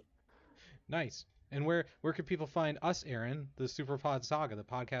there. Nice. And where can people find us, Aaron, the Superpod Saga, the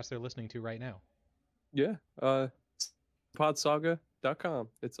podcast they're listening to right now? Yeah, podsaga.com.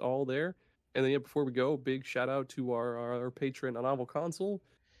 It's all there. And then before we go, big shout out to our patron on Novel Console.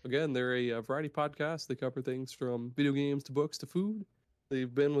 Again, they're a variety podcast. They cover things from video games to books to food.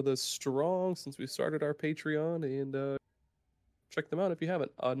 They've been with us strong since we started our Patreon, and check them out if you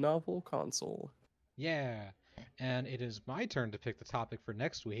haven't. A Novel Console. Yeah, and it is my turn to pick the topic for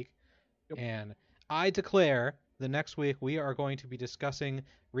next week. Yep. And I declare the next week we are going to be discussing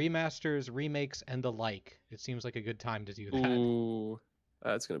remasters, remakes, and the like. It seems like a good time to do that. Ooh,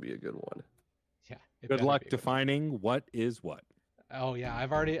 that's going to be a good one. Yeah. Good luck defining what is what. Oh yeah,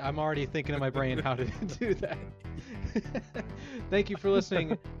 I'm already thinking in my brain how to do that. Thank you for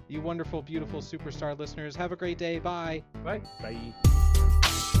listening, you wonderful, beautiful superstar listeners. Have a great day. Bye. Bye. Bye.